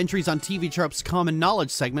defensive entries on TV Trope's Common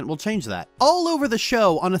Knowledge segment will change that. All over the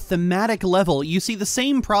show, on a thematic level, you see the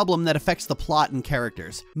same problem that affects the plot and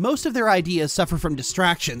characters. Most of their ideas suffer from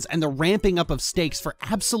distractions and the ramping up of stakes for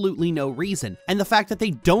absolutely no reason, and the fact that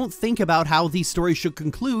they don't think about how these stories should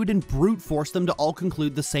conclude and brute force them to all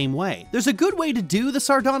conclude the same way. There's a good way to do the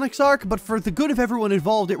Sardonyx arc, but for the good of everyone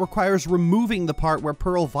involved, it requires removing the part where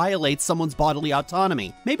Pearl violates someone's bodily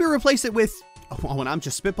autonomy. Maybe replace it with, oh, and I'm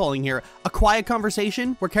just spitballing here, a quiet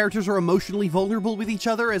conversation where characters are emotionally vulnerable with each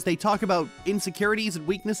other as they talk about insecurities and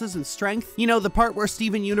weaknesses and strength. You know, the part where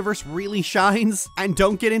Steven Universe really shines and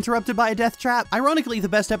don't get interrupted by a death trap. Ironically, the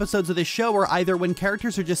best episodes of this show are either when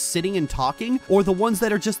characters are just sitting and talking, or the ones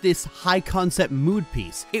that are just this high concept mood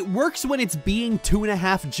piece. It works when it's being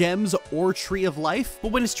 2.5 Gems or Tree of Life,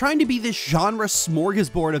 but when it's trying to be this genre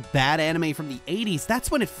smorgasbord of bad anime from the 80s, that's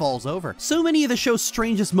when it falls over. So many of the show's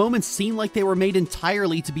strangest moments seem like they were made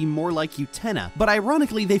entirely to be more like Utena, but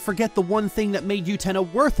ironically they forget the one thing that made Utena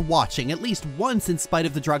worth watching at least once in spite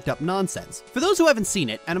of the drugged up nonsense. For those who haven't seen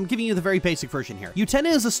it, and I'm giving you the very basic version here,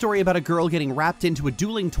 Utena is a story about a girl getting wrapped into a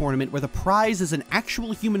dueling tournament where the prize is an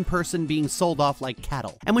actual human person being sold off like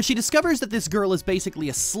cattle. And when she discovers that this girl is basically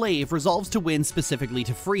a slave, resolves to win specifically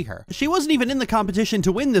to free her. She wasn't even in the competition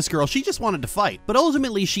to win this girl, she just wanted to fight. But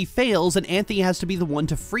ultimately she fails and Anthe has to be the one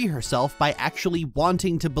to free herself by actually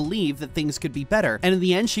wanting to believe that things could be better, and in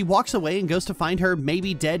the end she walks away and goes to find her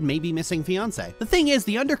maybe dead, maybe missing fiance. The thing is,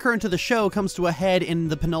 the undercurrent of the show comes to a head in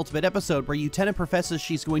the penultimate episode where Utena professes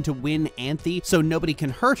she's going to win Anthe so nobody can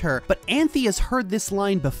hurt her, but Anthe has heard this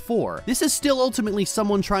line before. This is still ultimately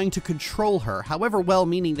someone trying to control her, however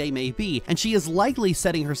well-meaning they may be, and she is likely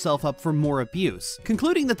setting herself up for more abuse.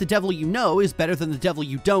 Concluding that the devil you know is better than the devil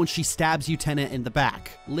you don't, she stabs Utena in the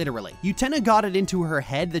back. Literally. Utena got it into her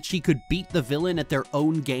head that she could beat the villain at their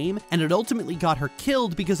own game, and it ultimately got her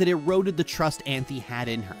killed because it eroded the trust Anthe had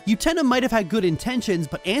in her. Utena might have had good intentions,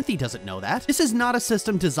 but Anthe doesn't know that. This is not a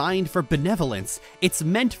system designed for benevolence, it's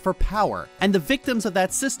meant for power, and the victims of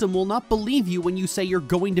that system will not believe you when you say you're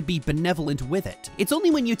going to be benevolent with it. It's only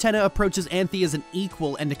when Utena approaches Anthe as an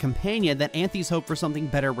equal and a companion that Anthe's hope for something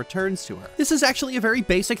better returns to her. This is actually a very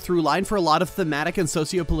basic through line for a lot of thematic and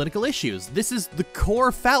socio-political issues. This is the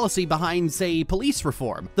core fallacy behind, say, police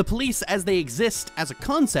reform. The police as they exist as a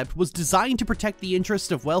concept was designed to protect the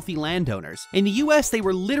interests of wealthy landowners. In the US, they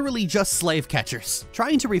were literally just slave catchers.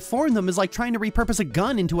 Trying to reform them is like trying to repurpose a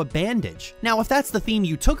gun into a bandage. Now, if that's the theme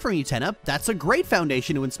you took from Utena, that's a great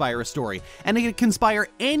foundation to inspire a story, and it can inspire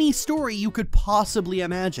any story you could possibly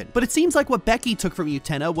imagine. But it seems like what Becky took from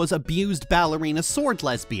Utena was abused ballerina sword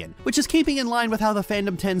lesbian, which is keeping in line with how the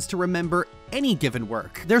fandom tends to remember any given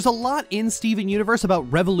work. There's a lot in Steven Universe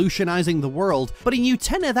about revolutionizing the world, but in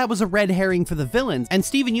Utena that was a red herring for the villains, and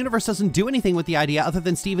Steven Universe doesn't do anything with the idea other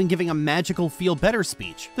than Steven giving a magical feel better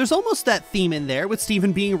speech. There's almost that theme in there with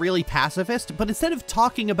Steven being really pacifist, but instead of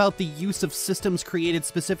talking about the use of systems created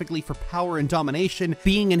specifically for power and domination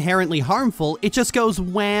being inherently harmful, it just goes,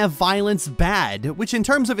 wah, violence bad, which in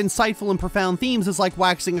terms of insightful and profound themes is like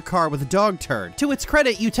waxing a car with a dog turd. To its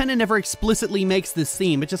credit, Utena never explicitly makes this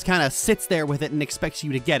theme, it just kind of sits there with it and expects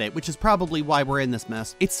you to get it, which is probably why we're in this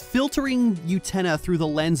mess. It's filtering Utena through the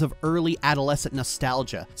lens of early adolescent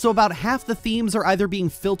nostalgia, so about half the themes are either being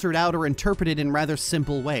filtered out or interpreted in rather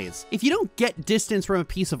simple ways. If you don't get distance from a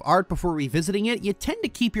piece of art before revisiting it, you tend to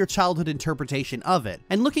keep your childhood interpretation of it.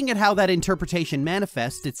 And looking at how that interpretation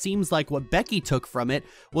manifests, it seems like what Becky took from it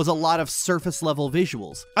was a lot of surface level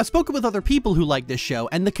visuals. I've spoken with other people who like this show,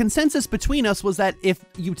 and the consensus between us was that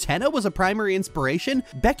if Utena was a primary inspiration,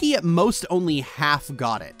 Becky at most only half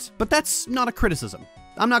got it. But that's not a criticism.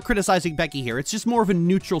 I'm not criticizing Becky here, it's just more of a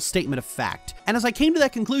neutral statement of fact. And as I came to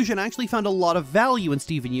that conclusion, I actually found a lot of value in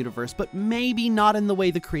Steven Universe, but maybe not in the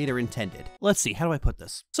way the creator intended. Let's see, how do I put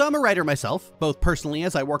this? So I'm a writer myself, both personally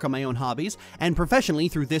as I work on my own hobbies, and professionally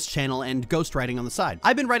through this channel and ghostwriting on the side.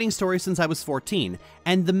 I've been writing stories since I was 14,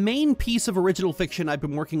 and the main piece of original fiction I've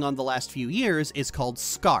been working on the last few years is called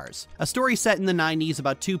Scars, a story set in the 90s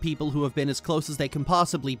about two people who have been as close as they can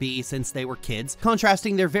possibly be since they were kids,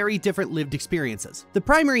 contrasting their very different lived experiences. The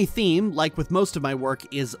primary theme, like with most of my work,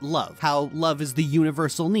 is love. How love is the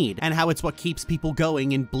universal need, and how it's what keeps people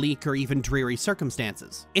going in bleak or even dreary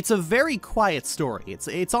circumstances. It's a very quiet story.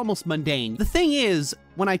 It's almost mundane. The thing is,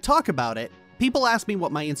 when I talk about it, people ask me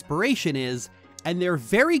what my inspiration is, and they're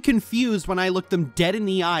very confused when I look them dead in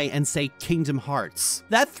the eye and say Kingdom Hearts.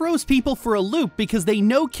 That throws people for a loop because they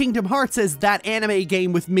know Kingdom Hearts as that anime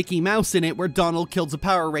game with Mickey Mouse in it where Donald kills a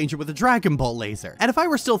Power Ranger with a Dragon Ball laser. And if I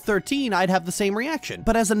were still 13, I'd have the same reaction.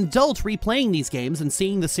 But as an adult replaying these games and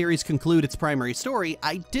seeing the series conclude its primary story,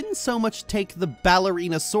 I didn't so much take the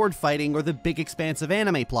ballerina sword fighting or the big expansive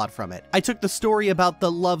anime plot from it. I took the story about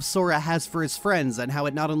the love Sora has for his friends and how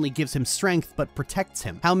it not only gives him strength but protects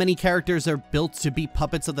him. How many characters are built to be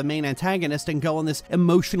puppets of the main antagonist and go on this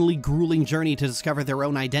emotionally grueling journey to discover their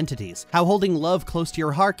own identities. How holding love close to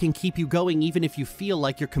your heart can keep you going even if you feel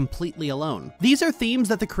like you're completely alone. These are themes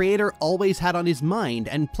that the creator always had on his mind,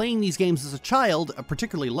 and playing these games as a child, a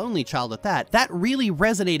particularly lonely child at that really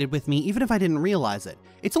resonated with me even if I didn't realize it.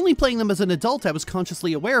 It's only playing them as an adult I was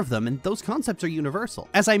consciously aware of them, and those concepts are universal.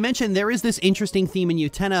 As I mentioned, there is this interesting theme in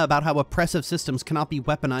Utena about how oppressive systems cannot be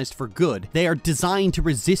weaponized for good. They are designed to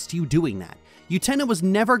resist you doing that. Utena was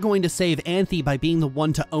never going to save Anthe by being the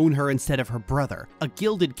one to own her instead of her brother. A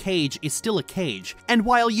gilded cage is still a cage. And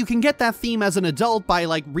while you can get that theme as an adult by,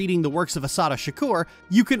 like, reading the works of Asada Shakur,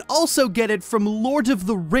 you can also get it from Lord of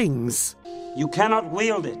the Rings. You cannot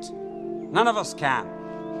wield it. None of us can.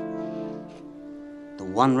 The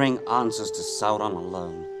One Ring answers to Sauron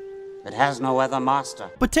alone. It has no other master.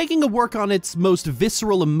 But taking a work on its most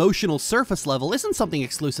visceral emotional surface level isn't something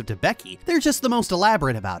exclusive to Becky. They're just the most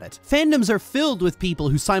elaborate about it. Fandoms are filled with people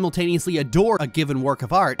who simultaneously adore a given work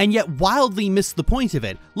of art, and yet wildly miss the point of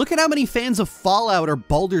it. Look at how many fans of Fallout or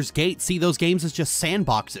Baldur's Gate see those games as just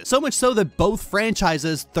sandboxes. So much so that both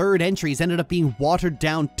franchises' third entries ended up being watered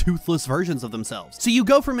down, toothless versions of themselves. So you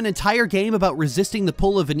go from an entire game about resisting the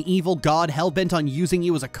pull of an evil god hell-bent on using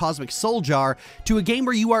you as a cosmic soul jar, to a game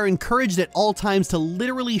where you are encouraged at all times to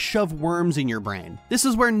literally shove worms in your brain. This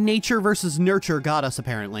is where nature versus nurture got us,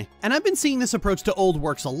 apparently. And I've been seeing this approach to old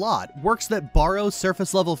works a lot. Works that borrow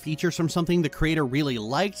surface level features from something the creator really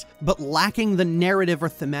liked, but lacking the narrative or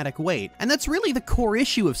thematic weight. And that's really the core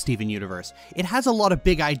issue of Steven Universe. It has a lot of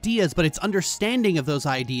big ideas, but its understanding of those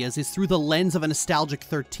ideas is through the lens of a nostalgic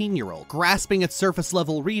 13-year-old, grasping at surface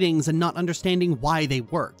level readings and not understanding why they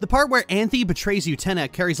work. The part where Anthe betrays Utena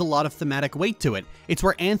carries a lot of thematic weight to it. It's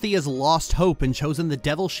where Anthe has lost hope and chosen the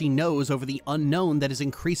devil she knows over the unknown that is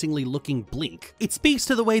increasingly looking bleak. It speaks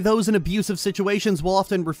to the way those in abusive situations will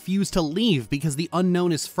often refuse to leave because the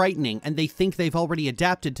unknown is frightening and they think they've already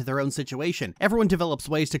adapted to their own situation. Everyone develops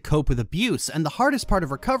ways to cope with abuse, and the hardest part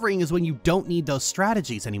of recovering is when you don't need those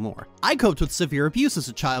strategies anymore. I coped with severe abuse as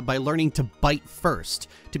a child by learning to bite first,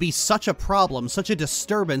 to be such a problem, such a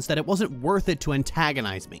disturbance that it wasn't worth it to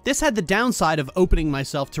antagonize me. This had the downside of opening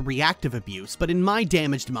myself to reactive abuse, but in my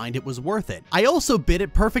damaged mind it was worth it. I also bit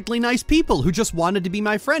at perfectly nice people who just wanted to be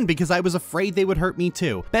my friend because I was afraid they would hurt me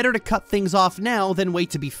too. Better to cut things off now than wait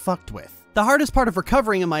to be fucked with. The hardest part of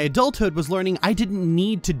recovering in my adulthood was learning I didn't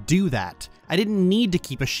need to do that. I didn't need to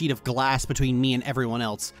keep a sheet of glass between me and everyone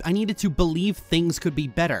else. I needed to believe things could be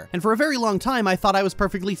better. And for a very long time, I thought I was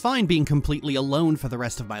perfectly fine being completely alone for the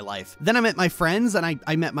rest of my life. Then I met my friends, and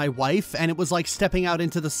I met my wife, and it was like stepping out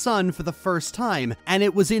into the sun for the first time. And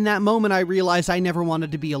it was in that moment I realized I never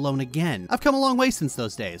wanted to be alone again. I've come a long way since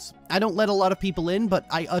those days. I don't let a lot of people in, but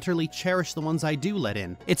I utterly cherish the ones I do let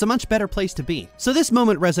in. It's a much better place to be. So this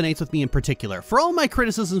moment resonates with me in particular. For all my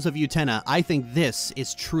criticisms of Utena, I think this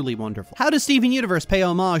is truly wonderful. How does Steven Universe pay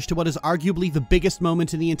homage to what is arguably the biggest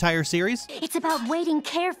moment in the entire series? It's about waiting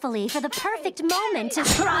carefully for the perfect moment to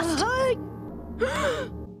thrust.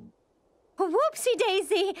 Whoopsie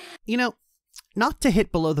daisy. You know, not to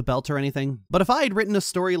hit below the belt or anything, but if I had written a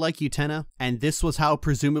story like Utena, and this was how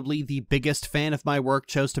presumably the biggest fan of my work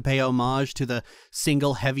chose to pay homage to the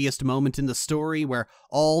single heaviest moment in the story where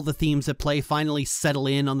all the themes at play finally settle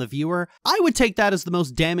in on the viewer, I would take that as the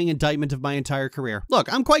most damning indictment of my entire career.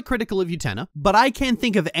 Look, I'm quite critical of Utena, but I can't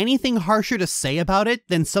think of anything harsher to say about it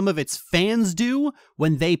than some of its fans do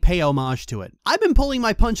when they pay homage to it. I've been pulling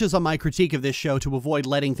my punches on my critique of this show to avoid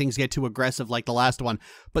letting things get too aggressive like the last one,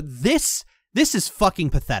 but this is fucking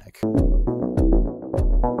pathetic.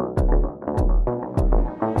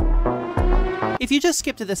 If you just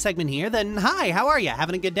skipped to this segment here, then hi, how are you?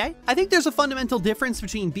 Having a good day? I think there's a fundamental difference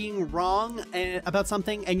between being wrong about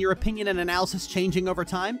something and your opinion and analysis changing over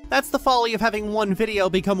time. That's the folly of having one video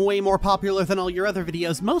become way more popular than all your other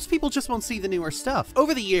videos. Most people just won't see the newer stuff.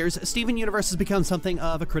 Over the years, Steven Universe has become something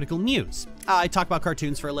of a critical muse. I talk about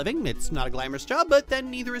cartoons for a living. It's not a glamorous job, but then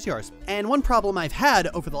neither is yours. And one problem I've had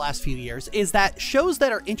over the last few years is that shows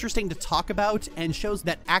that are interesting to talk about and shows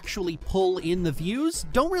that actually pull in the views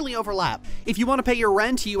don't really overlap. If you want to pay your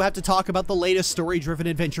rent, you have to talk about the latest story-driven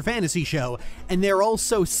adventure fantasy show, and they're all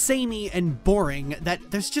so samey and boring that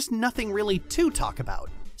there's just nothing really to talk about.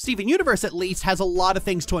 Steven Universe, at least, has a lot of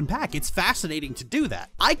things to unpack. It's fascinating to do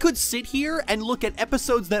that. I could sit here and look at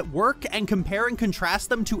episodes that work and compare and contrast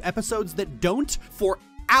them to episodes that don't for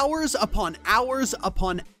hours upon hours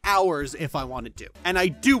upon hours if I wanted to. And I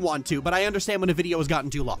do want to, but I understand when a video has gotten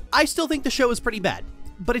too long. I still think the show is pretty bad,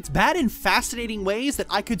 but it's bad in fascinating ways that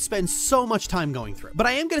I could spend so much time going through. But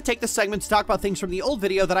I am going to take this segment to talk about things from the old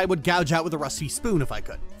video that I would gouge out with a rusty spoon if I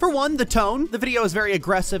could. For one, the tone. The video is very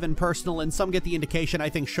aggressive and personal, and some get the indication I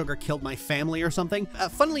think Sugar killed my family or something.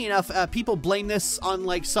 Funnily enough, people blame this on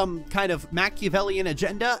like some kind of Machiavellian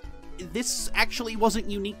agenda. This actually wasn't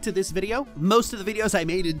unique to this video. Most of the videos I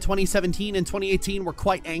made in 2017 and 2018 were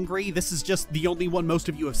quite angry. This is just the only one most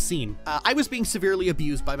of you have seen. I was being severely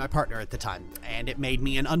abused by my partner at the time, and it made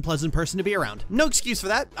me an unpleasant person to be around. No excuse for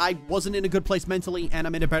that. I wasn't in a good place mentally, and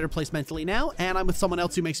I'm in a better place mentally now, and I'm with someone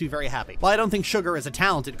else who makes me very happy. While I don't think Sugar is a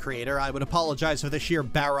talented creator, I would apologize for the sheer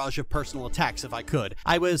barrage of personal attacks if I could.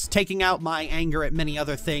 I was taking out my anger at many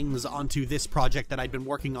other things onto this project that I'd been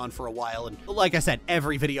working on for a while, and like I said,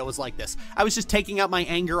 every video was like this. I was just taking out my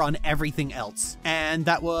anger on everything else, and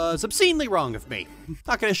that was obscenely wrong of me.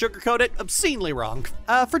 Not gonna sugarcoat it, obscenely wrong.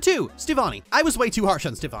 For two, Stevonnie. I was way too harsh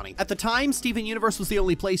on Stevonnie. At the time, Steven Universe was the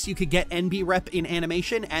only place you could get NB rep in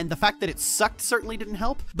animation, and the fact that it sucked certainly didn't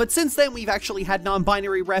help. But since then, we've actually had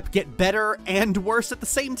non-binary rep get better and worse at the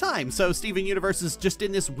same time, so Steven Universe is just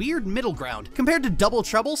in this weird middle ground. Compared to Double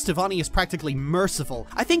Trouble, Stevonnie is practically merciful.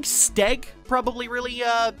 I think Steg probably really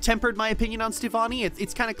tempered my opinion on Stevonnie.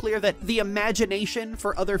 It's kind of clear that the imagination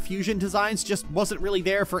for other fusion designs just wasn't really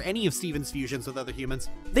there for any of Steven's fusions with other humans.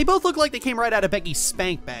 They both look like they came right out of Becky's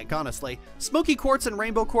spank bank, honestly. Smoky Quartz and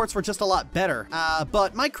Rainbow Quartz were just a lot better,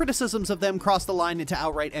 but my criticisms of them crossed the line into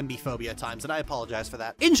outright MB-phobia at times, and I apologize for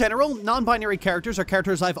that. In general, non-binary characters are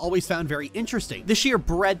characters I've always found very interesting. The sheer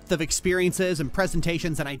breadth of experiences and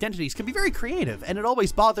presentations and identities can be very creative, and it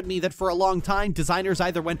always bothered me that for a long time, designers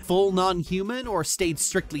either went full non-human or stayed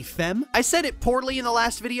strictly femme. I said it poorly in the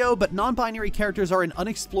last video, but non-binary characters are an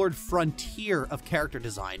unexplored frontier of character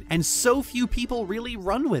design, and so few people really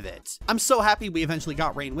run with it. I'm so happy we eventually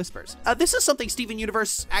got Rain Whispers. This is something Steven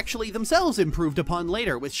Universe actually themselves improved upon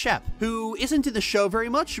later with Shep, who isn't in the show very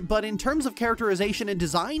much, but in terms of characterization and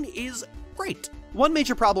design is great. One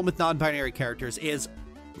major problem with non-binary characters is...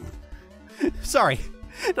 Sorry.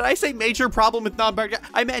 Did I say major problem with non-binary?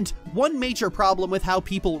 I meant one major problem with how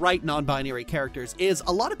people write non-binary characters is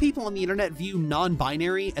a lot of people on the internet view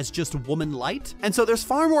non-binary as just woman light, and so there's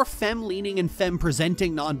far more femme-leaning and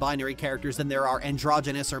femme-presenting non-binary characters than there are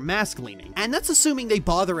androgynous or mask-leaning. And that's assuming they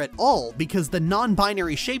bother at all, because the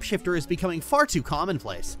non-binary shapeshifter is becoming far too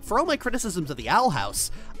commonplace. For all my criticisms of the Owl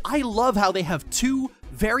House, I love how they have two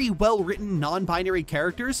very well-written non-binary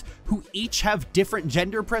characters who each have different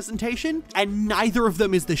gender presentation, and neither of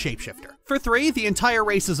them is the shapeshifter. For three, the entire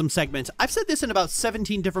racism segment. I've said this in about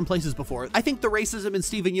 17 different places before. I think the racism in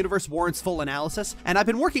Steven Universe warrants full analysis, and I've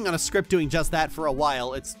been working on a script doing just that for a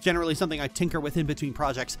while. It's generally something I tinker with in between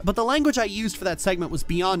projects, but the language I used for that segment was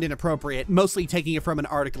beyond inappropriate, mostly taking it from an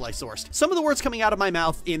article I sourced. Some of the words coming out of my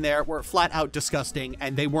mouth in there were flat out disgusting,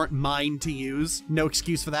 and they weren't mine to use. No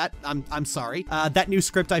excuse for that. I'm sorry. That new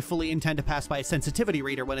script I fully intend to pass by a sensitivity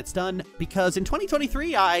reader when it's done, because in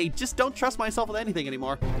 2023, I just don't trust myself with anything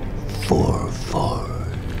anymore.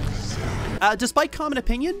 Despite common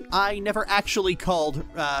opinion, I never actually called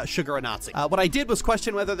Sugar a Nazi. What I did was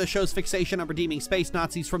question whether the show's fixation on redeeming space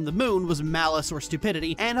Nazis from the moon was malice or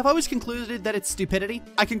stupidity, and I've always concluded that it's stupidity.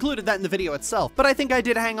 I concluded that in the video itself, but I think I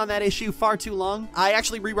did hang on that issue far too long. I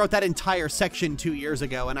actually rewrote that entire section 2 years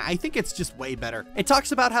ago, and I think it's just way better. It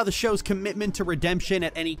talks about how the show's commitment to redemption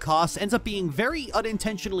at any cost ends up being very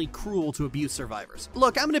unintentionally cruel to abuse survivors.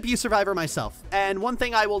 Look, I'm an abuse survivor myself, and one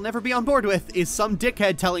thing I will never be on board with is some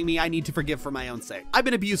dickhead telling me I need to forgive for my own sake. I've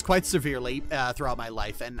been abused quite severely throughout my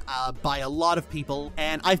life, and by a lot of people,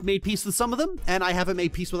 and I've made peace with some of them, and I haven't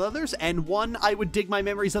made peace with others, and one, I would dig my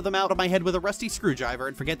memories of them out of my head with a rusty screwdriver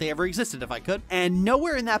and forget they ever existed if I could. And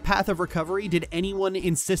nowhere in that path of recovery did anyone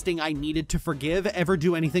insisting I needed to forgive ever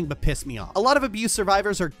do anything but piss me off. A lot of abuse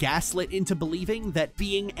survivors are gaslit into believing that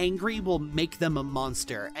being angry will make them a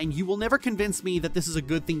monster, and you will never convince me that this is a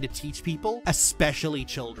good thing to teach people, especially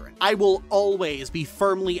children. I will always be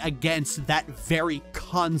firmly against that very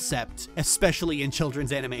concept, especially in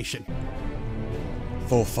children's animation.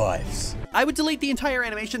 4 5s. I would delete the entire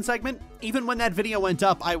animation segment. Even when that video went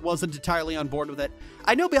up, I wasn't entirely on board with it.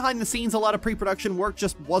 I know behind the scenes a lot of pre-production work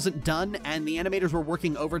just wasn't done, and the animators were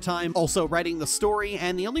working overtime, also writing the story,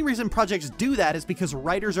 and the only reason projects do that is because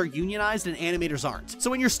writers are unionized and animators aren't.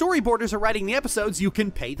 So when your storyboarders are writing the episodes, you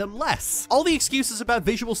can pay them less. All the excuses about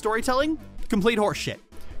visual storytelling, complete horseshit.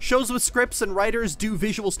 Shows with scripts and writers do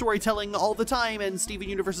visual storytelling all the time, and Steven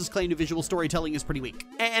Universe's claim to visual storytelling is pretty weak.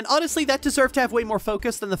 And honestly, that deserved to have way more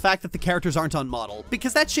focus than the fact that the characters aren't on model,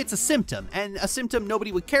 because that shit's a symptom, and a symptom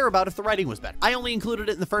nobody would care about if the writing was better. I only included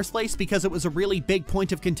it in the first place because it was a really big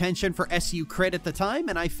point of contention for SU Crit at the time,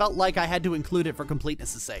 and I felt like I had to include it for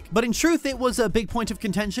completeness' sake. But in truth, it was a big point of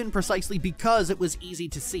contention precisely because it was easy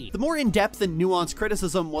to see. The more in-depth and nuanced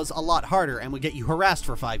criticism was a lot harder and would get you harassed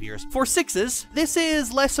for 5 years. For 6s, this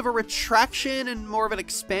is less of a retraction and more of an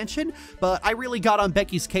expansion, but I really got on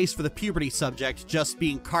Becky's case for the puberty subject just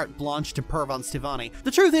being carte blanche to perv on Stevani.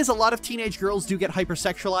 The truth is, a lot of teenage girls do get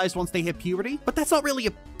hypersexualized once they hit puberty, but that's not really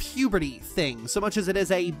a puberty thing so much as it is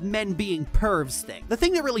a men being pervs thing. The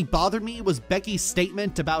thing that really bothered me was Becky's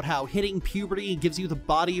statement about how hitting puberty gives you the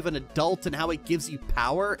body of an adult and how it gives you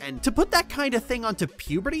power, and to put that kind of thing onto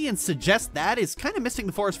puberty and suggest that is kind of missing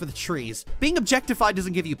the forest for the trees. Being objectified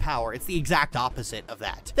doesn't give you power, it's the exact opposite of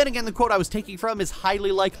that. Then again, the quote I was taking from is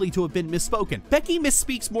highly likely to have been misspoken. Becky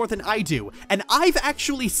misspeaks more than I do, and I've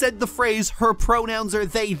actually said the phrase her pronouns are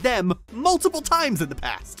they, them multiple times in the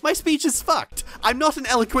past. My speech is fucked. I'm not an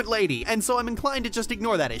eloquent lady, and so I'm inclined to just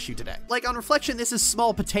ignore that issue today. Like, on reflection, this is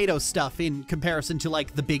small potato stuff in comparison to,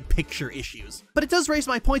 like, the big picture issues. But it does raise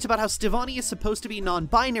my point about how Stevani is supposed to be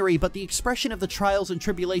non-binary, but the expression of the trials and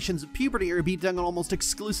tribulations of puberty are being done almost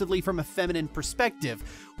exclusively from a feminine perspective,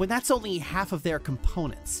 when that's only half of their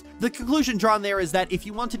components. The conclusion drawn there is that if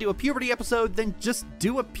you want to do a puberty episode, then just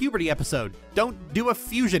do a puberty episode. Don't do a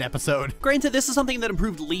fusion episode. Granted, this is something that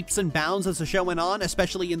improved leaps and bounds as the show went on,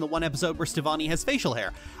 especially in the one episode where Stevani has facial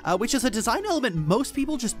hair, which is a design element most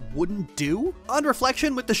people just wouldn't do. On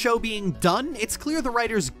reflection, with the show being done, it's clear the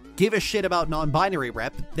writers give a shit about non-binary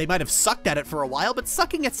rep. They might have sucked at it for a while, but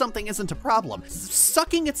sucking at something isn't a problem.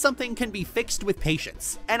 Sucking at something can be fixed with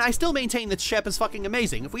patience. And I still maintain that Shep is fucking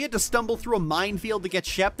amazing. If we had to stumble through a minefield to get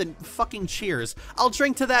Shep, then fucking cheers. I'll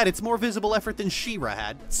drink to that. It's more visible effort than She-Ra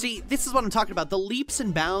had. See, this is what I'm talking about. The leaps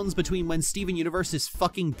and bounds between when Steven Universe is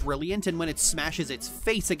fucking brilliant and when it smashes its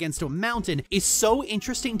face against a mountain is so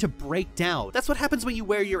interesting to break down. That's what happens when you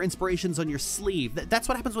wear your inspirations on your sleeve. That's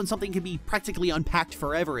what happens when something can be practically unpacked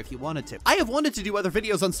forever if you wanted to. I have wanted to do other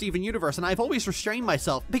videos on Steven Universe, and I've always restrained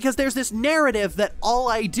myself because there's this narrative that all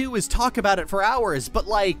I do is talk about it for hours, but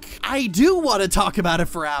like, I do want to talk about it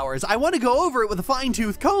for hours. I want to go over it with a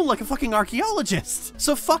fine-tooth comb like a fucking archaeologist.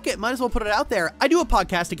 So fuck it, might as well put it out there. I do a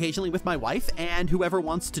podcast occasionally with my wife and whoever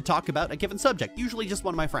wants to talk about a given subject, usually just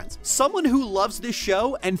one of my friends. Someone who loves this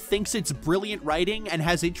show and thinks it's brilliant writing and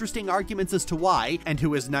has interesting arguments as to why, and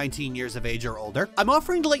who is 19 years of age or older, I'm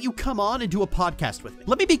offering to let you come on and do a podcast with me.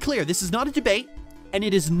 Let me be clear, this is not a debate, and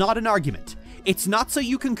it is not an argument. It's not so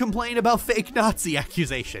you can complain about fake Nazi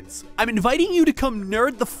accusations. I'm inviting you to come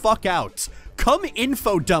nerd the fuck out. Come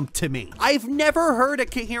info dump to me. I've never heard a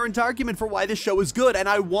coherent argument for why this show is good, and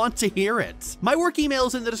I want to hear it. My work email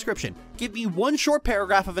is in the description. Give me one short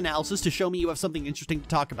paragraph of analysis to show me you have something interesting to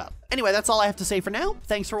talk about. Anyway, that's all I have to say for now.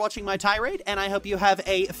 Thanks for watching my tirade, and I hope you have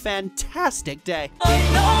a fantastic day.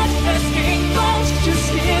 I'm not asking,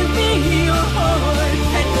 just give me your heart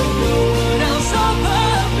and